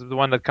is the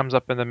one that comes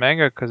up in the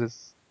manga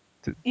because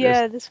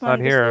Yeah, it's this not one,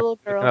 this here. little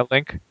Making girl. a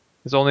link.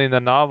 It's only in the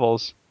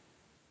novels.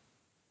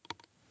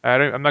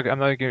 I'm not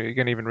gonna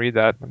even read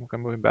that. I'm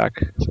moving back.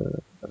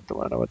 So I don't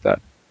want to know what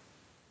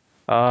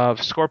that.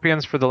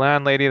 Scorpions for the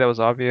landlady. That was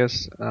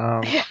obvious.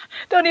 Yeah,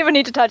 don't even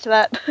need to touch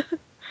that.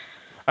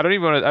 I don't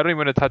even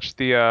want to touch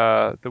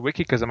the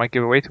wiki because it might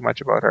give away too much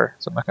about her.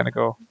 So I'm not gonna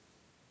go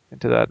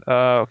into that.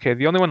 Okay,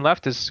 the only one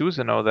left is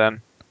Susanoo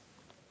then,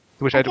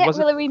 which I I can't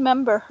wasn't really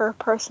remember her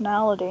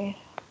personality.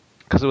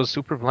 because it was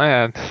super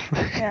bland.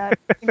 Yeah.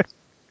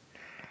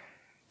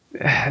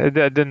 It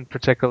didn't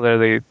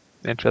particularly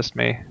interest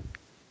me.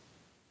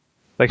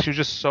 Like she was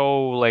just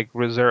so like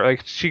reserved.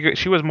 Like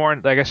she was more,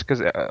 I guess,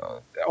 because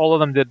all of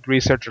them did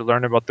research or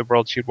learn about the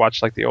world. She'd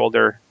watch like the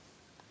older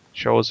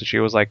shows. So she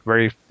was like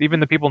very. Even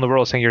the people in the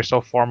world saying you're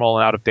so formal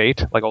and out of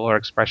date. Like all her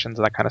expressions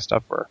and that kind of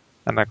stuff were,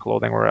 and that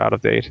clothing were out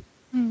of date.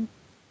 Hmm.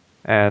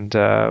 And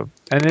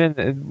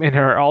then in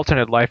her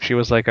alternate life, she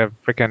was like a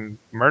freaking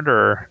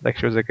murderer. Like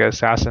she was like an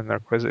assassin or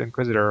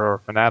inquisitor or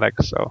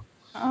fanatic. So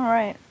All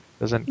right.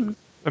 doesn't.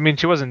 I mean,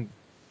 she wasn't.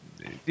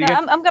 You No,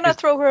 get. I'm gonna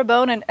throw her a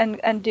bone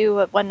and do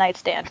a one night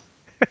stand.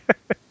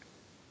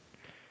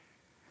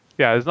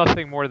 Yeah, there's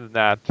nothing more than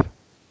that.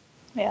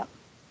 Yeah.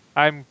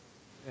 I'm.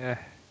 Eh.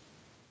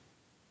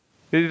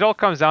 It all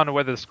comes down to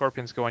whether the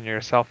scorpions go on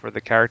yourself or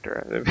the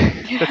character.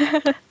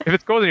 If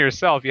it goes on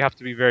yourself, you have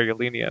to be very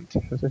lenient.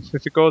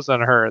 If it goes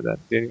on her, then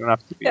you don't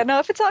have to be. Yeah, no,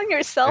 if it's on Yeah.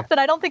 yourself, then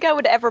I don't think I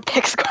would ever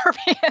pick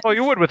Scorpion. Well,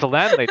 you would with the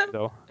landlady,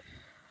 though.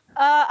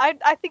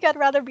 I think I'd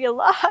rather be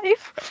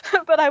alive,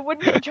 but I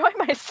wouldn't enjoy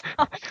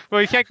myself.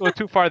 Well, you can't go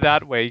too far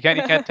that way. You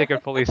can't take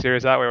it fully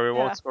serious that way, or we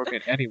won't Yeah.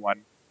 scorpion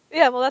anyone.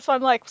 Yeah, well, that's why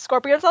I'm like,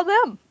 Scorpions on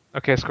them.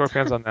 Okay,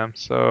 scorpions on them.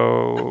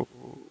 So,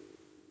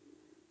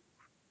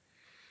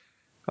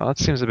 well, that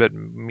seems a bit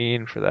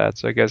mean for that.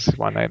 So I guess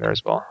one nighter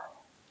as well.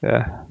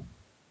 Yeah.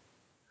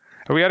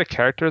 Are we out of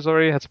characters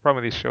already? That's the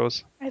problem with these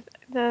shows.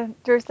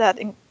 There's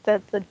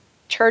the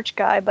church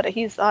guy, but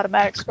he's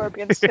automatic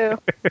Scorpions too.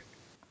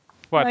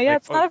 What? No, yeah, Like,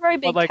 it's not a very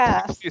big like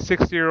cast.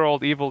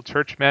 60-year-old evil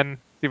churchmen,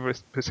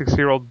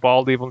 60-year-old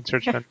bald evil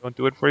churchmen don't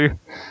do it for you?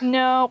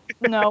 No,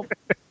 no.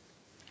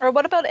 Or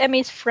what about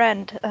Emmy's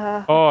friend?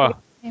 I Oh, forget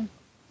his name.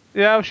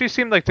 yeah, she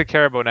seemed like to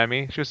care about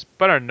Emmy. She just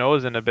put her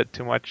nose in a bit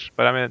too much,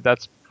 but I mean,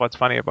 that's what's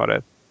funny about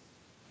it,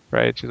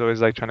 right? She's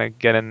always like trying to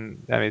get in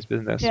Emmy's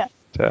business Yeah,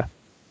 to,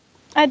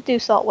 I'd do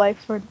Salt Wife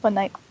for one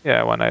night.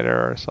 yeah, one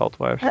nighter or assault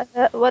wife.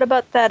 What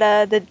about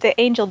that? The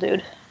angel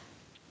dude.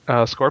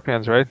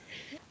 Scorpions, right?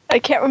 I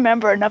can't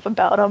remember enough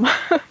about him.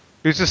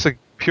 He was just a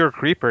pure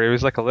creeper. He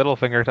was like a little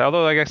finger,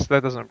 although I guess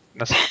that doesn't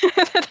necessarily.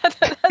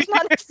 That's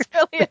not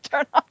necessarily a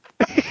turn off.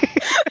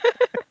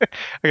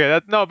 Okay,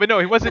 no, but no,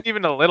 he wasn't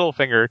even a little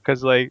finger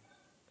because like at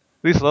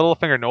least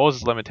Littlefinger knows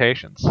his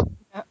limitations,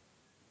 Yeah.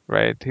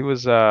 right? He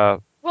was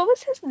What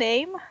was his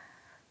name?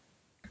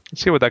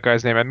 let's see what that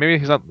guy's name is. Maybe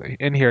he's not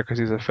in here because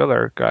he's a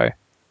filler guy.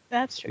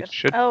 That's He true.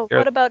 should. Oh, Yeah,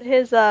 what about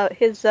his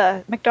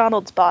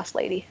McDonald's boss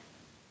lady?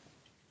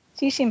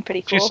 She seemed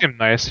pretty she cool. seemed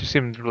nice. She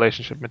seemed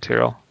relationship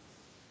material.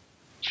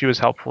 She was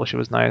helpful. She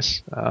was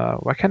nice.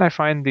 Why can't I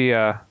find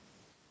the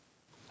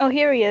Oh,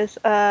 here he is.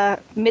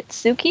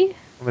 Mitsuki.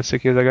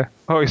 Mitsuki guy?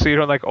 Oh, so you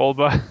don't like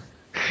Olba?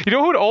 You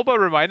know who Olba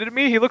reminded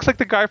me? He looks like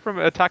the guy from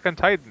Attack on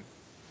Titan,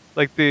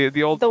 like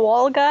the old, The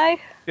wall guy.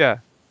 yeah,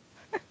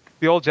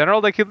 the old general.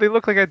 Like they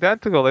look like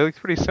identical. They look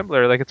pretty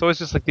similar. Like it's always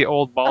just like the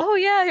old bald Oh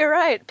yeah, you're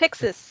right.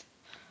 Pixis.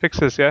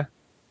 Pixis. Yeah,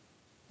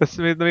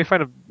 let me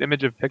find an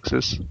image of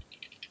Pixis.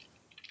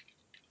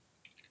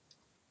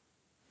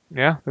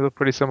 Yeah, they look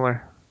pretty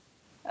similar.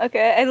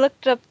 Okay, I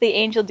looked up the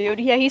angel dude.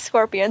 Yeah, he's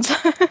scorpions.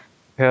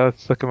 Yeah,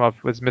 let's look him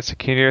up. Was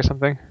Mitsukini or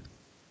something?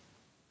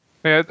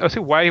 Yeah, let's see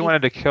why he See.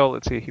 wanted to kill.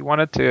 Let's see.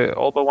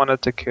 Olba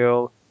wanted to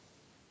kill.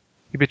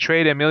 He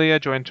betrayed Emilia,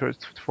 joined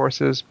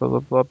forces, blah, blah,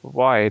 blah, blah.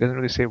 Why? He doesn't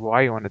really say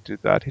why he wanted to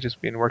do that. He's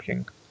just been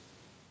working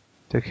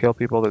to kill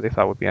people that they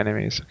thought would be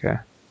enemies. Okay.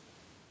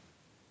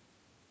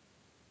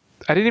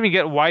 I didn't even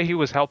get why he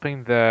was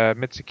helping the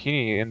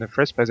Mitsukini in the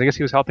first place. I guess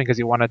he was helping because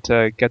he wanted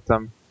to get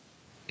them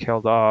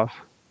killed off.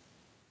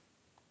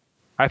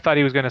 I thought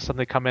he was going to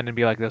suddenly come in and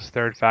be like this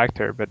third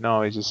factor, but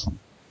no, he's just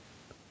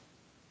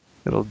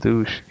little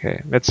douche. Okay,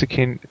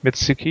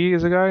 Mitsuki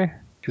is a guy.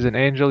 He's an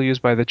angel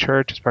used by the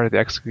church as part of the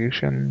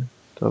execution.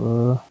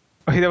 Duh.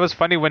 Okay, that was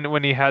funny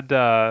when he had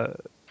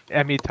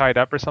Emmy tied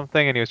up or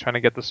something, and he was trying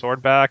to get the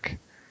sword back,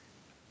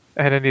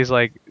 and then he's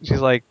trying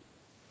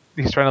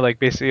to like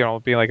basically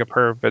be like a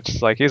perv, but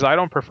just like I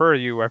don't prefer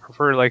you, I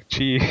prefer like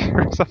Chi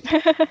or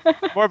something,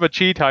 more of a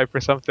Chi type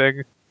or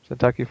something.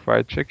 Kentucky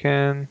Fried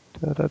Chicken.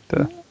 Da, da,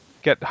 da.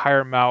 Get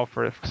hire Mao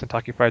for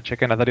Kentucky Fried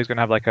Chicken. I thought he was gonna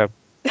have like a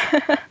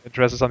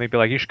address or something, be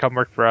like, you should come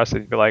work for us,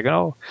 and he'd be like,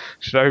 oh,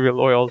 should I be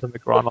loyal to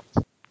McDonald's?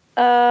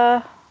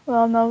 uh,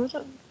 well, no.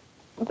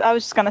 I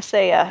was just gonna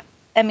say,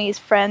 Emmy's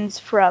friends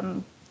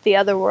from the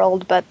other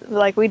world, but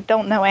like we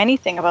don't know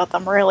anything about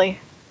them really.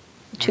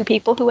 Two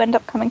people who end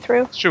up coming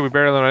through. It's true. We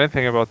barely know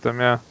anything about them.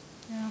 Yeah.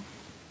 Yeah.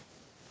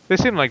 They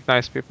seem like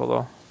nice people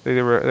though.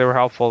 They were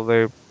helpful.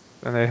 They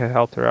had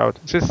helped her out.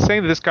 It's just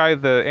saying that this guy,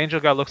 the angel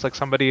guy, looks like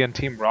somebody in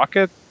Team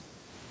Rocket.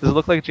 Does it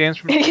look like James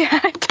from? Yeah,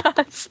 it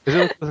does. Is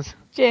it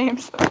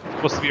James.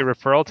 supposed to be a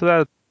referral to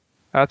that?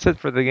 That's it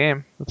for the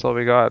game. That's all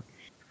we got.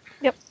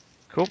 Yep.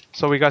 Cool.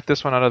 So we got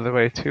this one out of the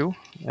way too,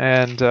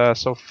 and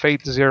so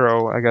Fate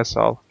Zero. I guess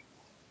I'll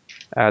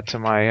add to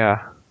my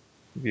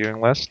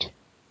viewing list.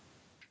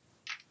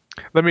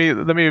 Let me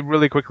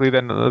really quickly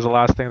then, as the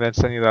last thing, then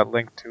send you that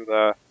link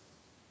to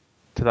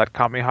that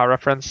Kamiha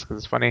reference because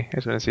it's funny. I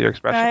just want to see your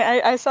expression.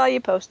 I saw you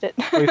post it.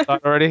 Oh, you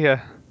thought already?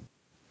 Yeah.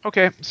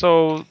 Okay,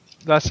 so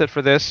that's it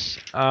for this.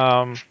 So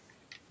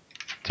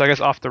I guess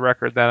off the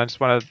record then, I just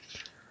want to.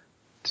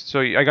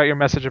 So I got your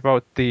message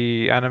about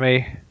the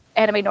anime.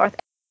 Anime North.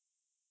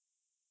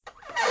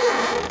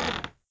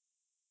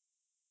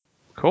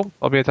 Cool.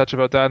 I'll be in touch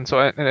about that. And so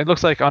and it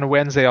looks like on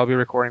Wednesday I'll be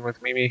recording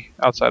with Mimi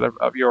outside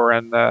of your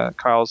and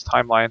Kyle's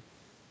timeline.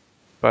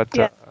 But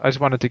Yeah. I just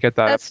wanted to get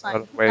that That's out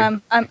fine. of the way.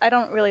 I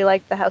don't really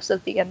like the House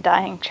of the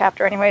Undying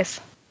chapter,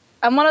 anyways.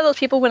 I'm one of those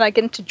people when I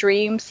get into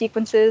dream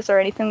sequences or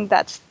anything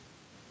that's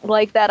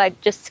like that, I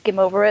just skim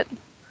over it.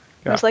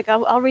 Yeah. It's like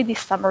I'll read the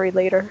summary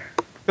later.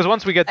 Because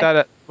once we get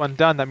that one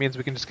done, that means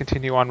we can just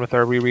continue on with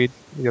our reread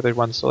the other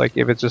ones. So like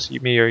if it's just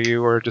me or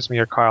you or just me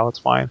or Kyle, it's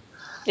fine.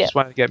 Yeah. Just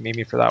wanted to get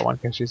Mimi for that one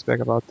because she's big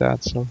about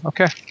that. So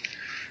okay,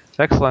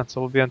 excellent.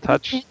 So we'll be in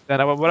touch. Okay. Then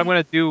what I'm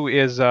going to do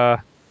is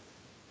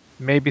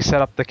maybe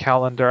set up the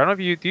calendar. I don't know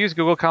if do you use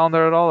Google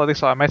Calendar at all. At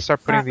least I might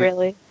start putting Not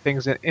really.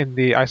 things in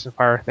the Ice and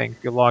Fire thing.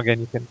 If you log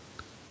in, you can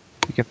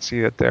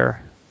see it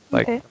there.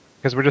 Like Okay.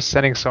 because we're just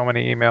sending so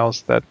many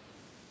emails that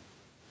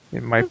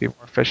it might be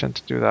more efficient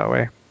to do that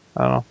way.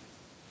 I don't know.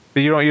 But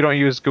you don't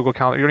use Google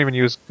Calendar. You don't even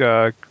use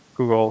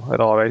Google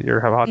at all, right? You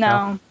have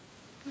Hotmail.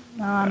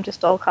 No, I'm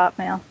just all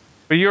Hotmail.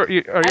 But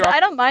I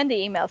don't mind the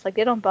emails. Like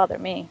they don't bother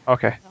me.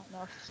 Okay. I don't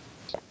know.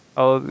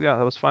 Oh yeah,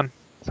 that was fun.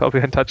 So I'll be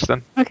in touch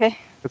then. Okay.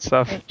 Good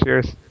stuff. Right.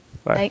 Cheers.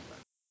 Bye. Right.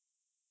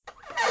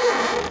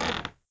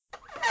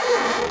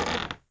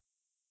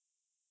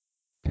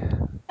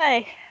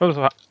 Hey.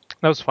 That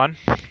was fun.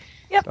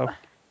 Yep.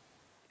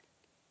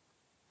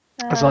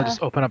 So I'll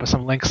just open up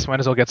some links. Might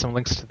as well get some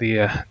links to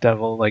the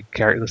Devil list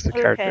of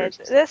characters.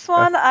 Okay. This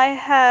one I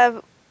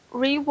have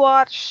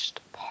rewatched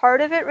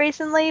part of it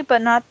recently,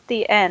 but not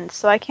the end.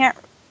 So I can't.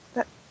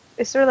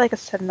 Is there like a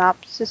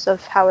synopsis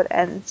of how it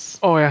ends?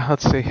 Oh yeah,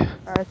 let's see.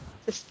 Or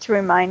just to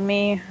remind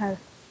me.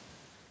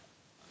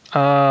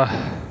 Well,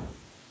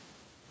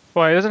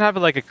 it doesn't have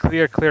like a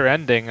clear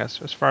ending as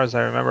far as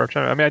I remember.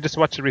 I mean, I just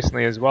watched it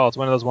recently as well. It's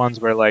one of those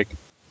ones where like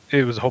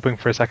it was hoping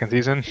for a second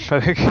season. I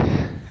think.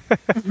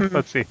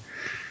 Let's see.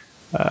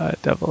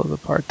 Devil is a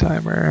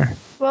part-timer.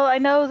 Well, I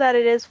know that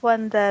it is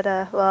one that.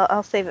 Well,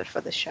 I'll save it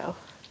for the show.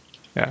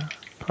 Yeah,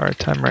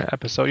 part-timer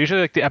episode.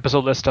 Usually, like the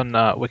episode list on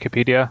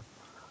Wikipedia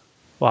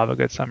will have a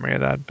good summary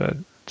of that. But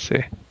let's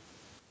see.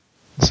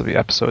 This will be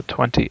episode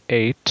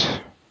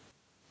 28.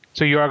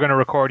 So you are going to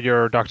record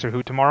your Doctor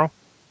Who tomorrow?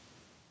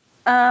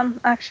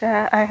 Actually,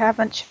 I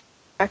haven't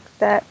checked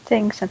that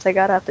thing since I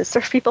got up. Is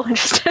there people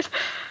interested?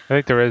 I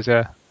think there is.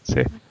 Yeah. Let's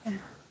see.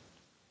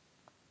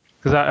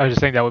 Because I was just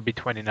saying that would be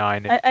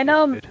 29. I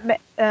know.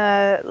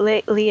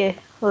 Lee,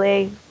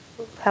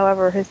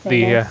 however his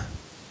name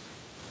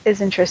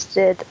is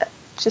interested.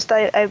 Just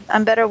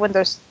I'm better when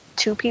there's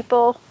two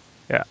people.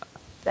 Yeah.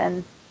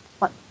 Than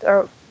one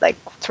or like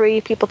three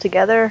people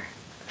together.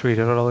 3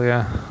 total.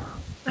 Yeah.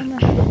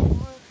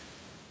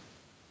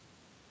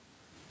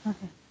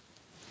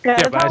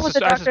 Yeah, but I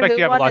suspect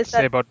you have a lot to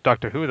say about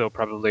Doctor Who, though,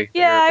 probably.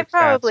 Yeah, I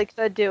probably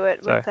could do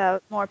it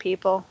without more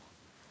people.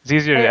 It's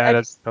easier to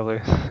edit,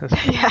 probably.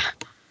 Yeah.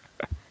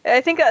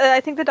 I think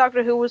the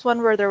Doctor Who was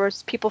one where there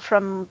was people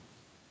from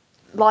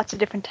lots of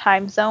different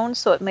time zones,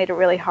 so it made it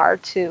really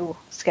hard to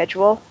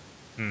schedule.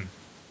 I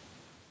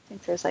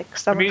think there's like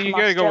someone you from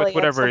gotta Australia go with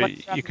whatever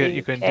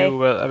you can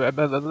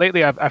do.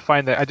 Lately, I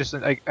find that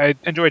I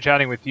enjoy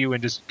chatting with you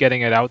and just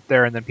getting it out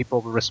there, and then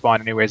people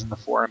respond anyways in the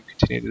forum,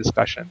 continue the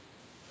discussion.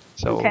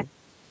 So okay.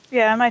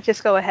 Yeah, I might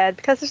just go ahead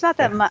because there's not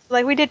that much.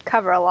 Like we did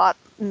cover a lot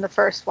in the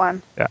first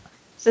one. Yeah.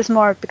 This is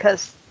more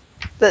because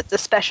the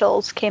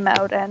specials came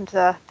out and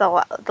the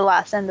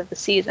last end of the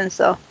season.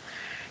 So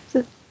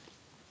yeah.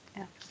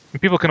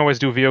 And people can always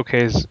do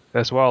VOKs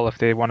as well if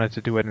they wanted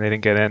to do it and they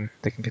didn't get in.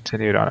 They can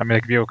continue it on. I mean,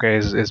 like VOK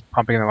is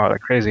pumping them out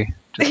like crazy.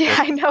 Yeah,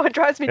 I know it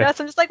drives me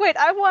nuts. I'm just like, wait,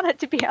 I want it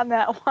to be on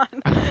that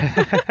one.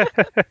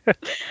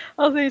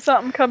 I'll see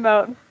something come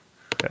out.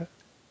 Yeah.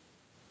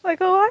 Like,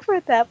 oh, I've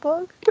read that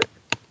book.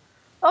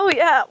 Oh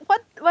yeah,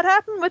 what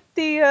happened with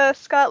the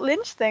Scott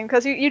Lynch thing?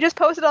 Because you just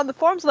posted on the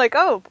forums like,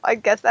 oh, I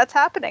guess that's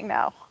happening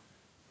now.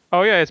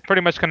 Oh yeah, it's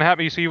pretty much gonna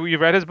happen. So you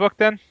read his book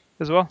then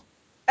as well?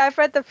 I've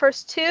read the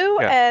first two,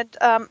 and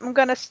I'm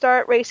gonna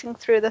start racing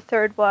through the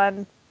third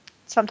one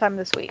sometime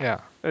this week.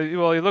 Yeah.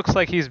 Well, it looks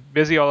like he's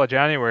busy all of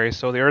January,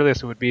 so the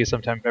earliest it would be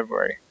sometime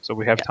February. So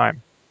we have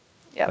time.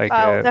 Yeah, Like,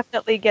 I'll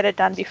definitely get it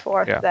done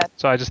before yeah. that.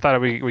 So I just thought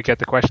we get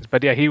the questions,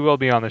 but yeah, he will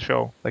be on the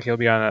show. Like he'll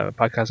be on a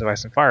podcast of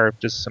Ice and Fire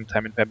just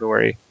sometime in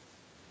February.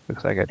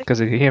 Looks like it because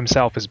he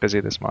himself is busy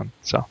this month.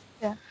 So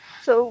Yeah.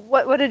 So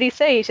what did he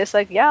say? He's just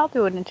like, yeah, I'll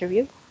do an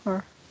interview.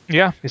 Or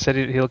yeah, he said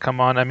he'll come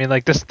on. I mean,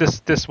 like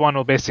this one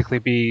will basically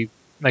be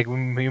like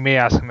we may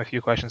ask him a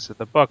few questions to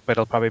the book, but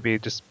it'll probably be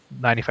just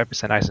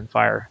 95% Ice and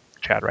Fire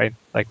chat, right?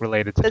 Like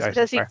related to Ice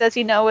and Fire. does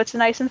he know it's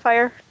an Ice and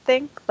Fire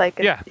thing? Like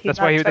Yeah, he's that's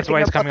not why expecting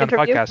he's a book coming on the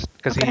interview? podcast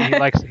because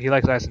Okay. he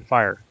likes Ice and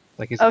Fire.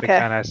 Like he's a big Okay.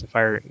 fan of Ice and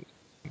Fire.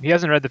 He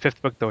hasn't read the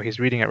 5th book though. He's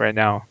reading it right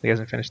now. He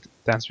hasn't finished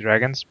Dance with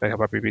Dragons, but he'll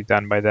probably be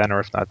done by then, or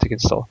if not, he can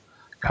still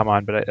come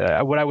on.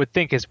 But what I would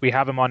think is we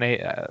have him on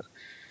a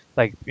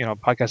like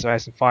podcast of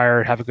Ice and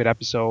Fire, have a good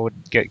episode,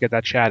 get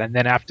that chat, and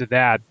then after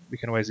that we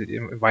can always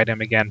invite him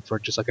again for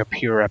just like a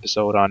pure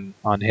episode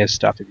on his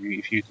stuff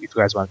if you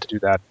guys wanted to do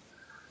that.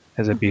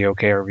 As it be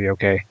okay or be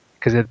okay?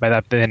 Because by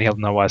that then he'll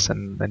know us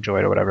and enjoy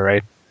it or whatever,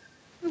 right?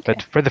 Okay.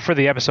 But for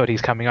the episode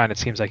he's coming on, it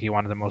seems like he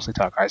wanted to mostly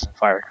talk Ice and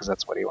Fire because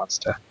that's what he wants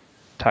to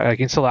talk. Like,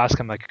 you can still ask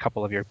him like a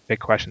couple of your big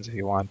questions if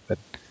you want, but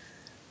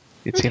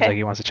it seems like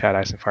he wants to chat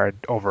Ice and Fire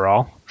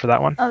overall for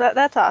that one. Oh,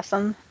 that's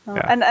awesome.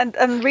 Yeah.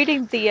 And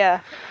reading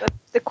the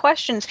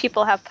questions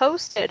people have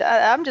posted,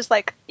 I'm just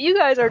like, you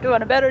guys are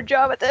doing a better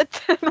job at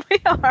it than we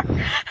are.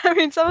 I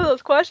mean, some of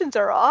those questions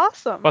are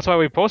awesome. That's why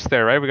we post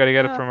there, right? We got to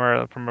get it from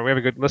our we have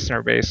a good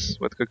listener base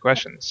with good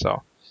questions,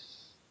 so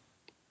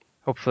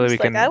hopefully we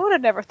can. I would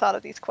have never thought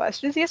of these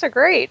questions. These are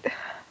great.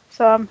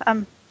 So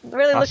I'm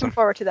really looking Awesome.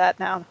 forward to that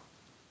now.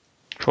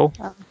 Cool.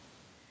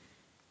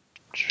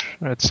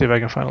 Let's see if I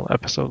can find an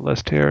episode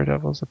list here.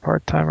 Devil's a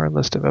part-timer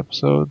list of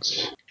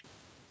episodes.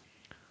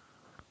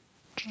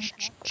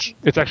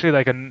 It's actually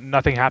like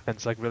nothing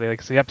happens. Like really,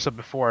 like the episode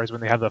before is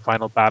when they have the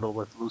final battle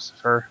with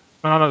Lucifer.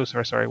 No, not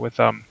Lucifer. Sorry, with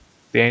the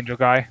angel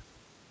guy.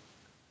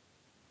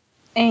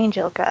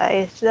 Angel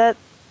guy. Is that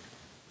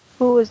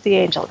who was the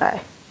angel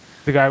guy?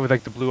 The guy with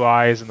like the blue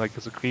eyes and like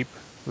was a creep.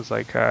 Was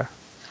like.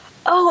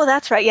 Oh,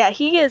 that's right. Yeah,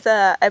 he is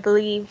I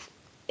believe,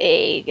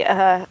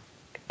 a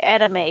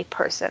anime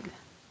person.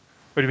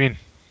 What do you mean?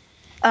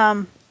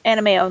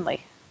 Anime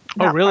only.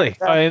 Oh, Not really?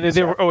 part of the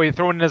They show. were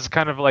thrown in as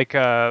kind of like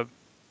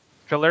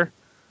filler.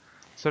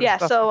 Sort of Yeah,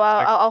 stuff. so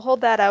I'll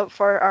hold that out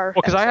for our.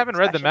 Well, because I episode haven't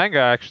read the discussion. manga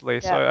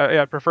actually, so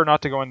I prefer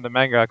not to go into the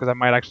manga because I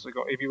might actually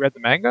go. Have you read the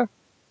manga?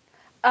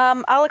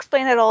 I'll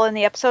explain it all in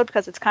the episode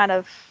because it's kind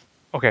of.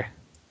 Okay,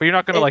 but you're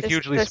not going to like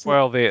hugely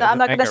spoil No, the I'm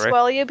not going manga, to right?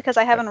 spoil you because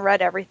I haven't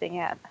read everything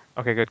yet.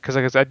 Okay, good.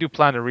 Because I do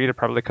plan to read it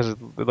probably because it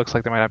looks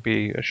like there might not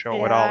be a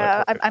show at all.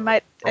 Yeah, I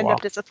might end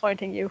up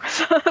disappointing you.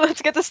 So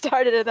let's get this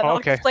started and then I'll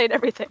explain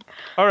everything.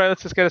 All right,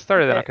 let's just get it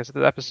started then. Okay, so this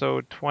is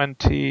episode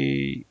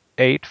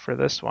 28 for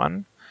this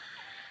one.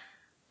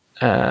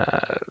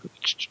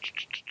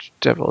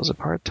 Devil is a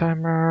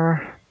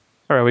part-timer.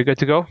 All right, we good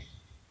to go?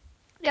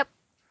 Yep.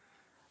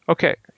 Okay,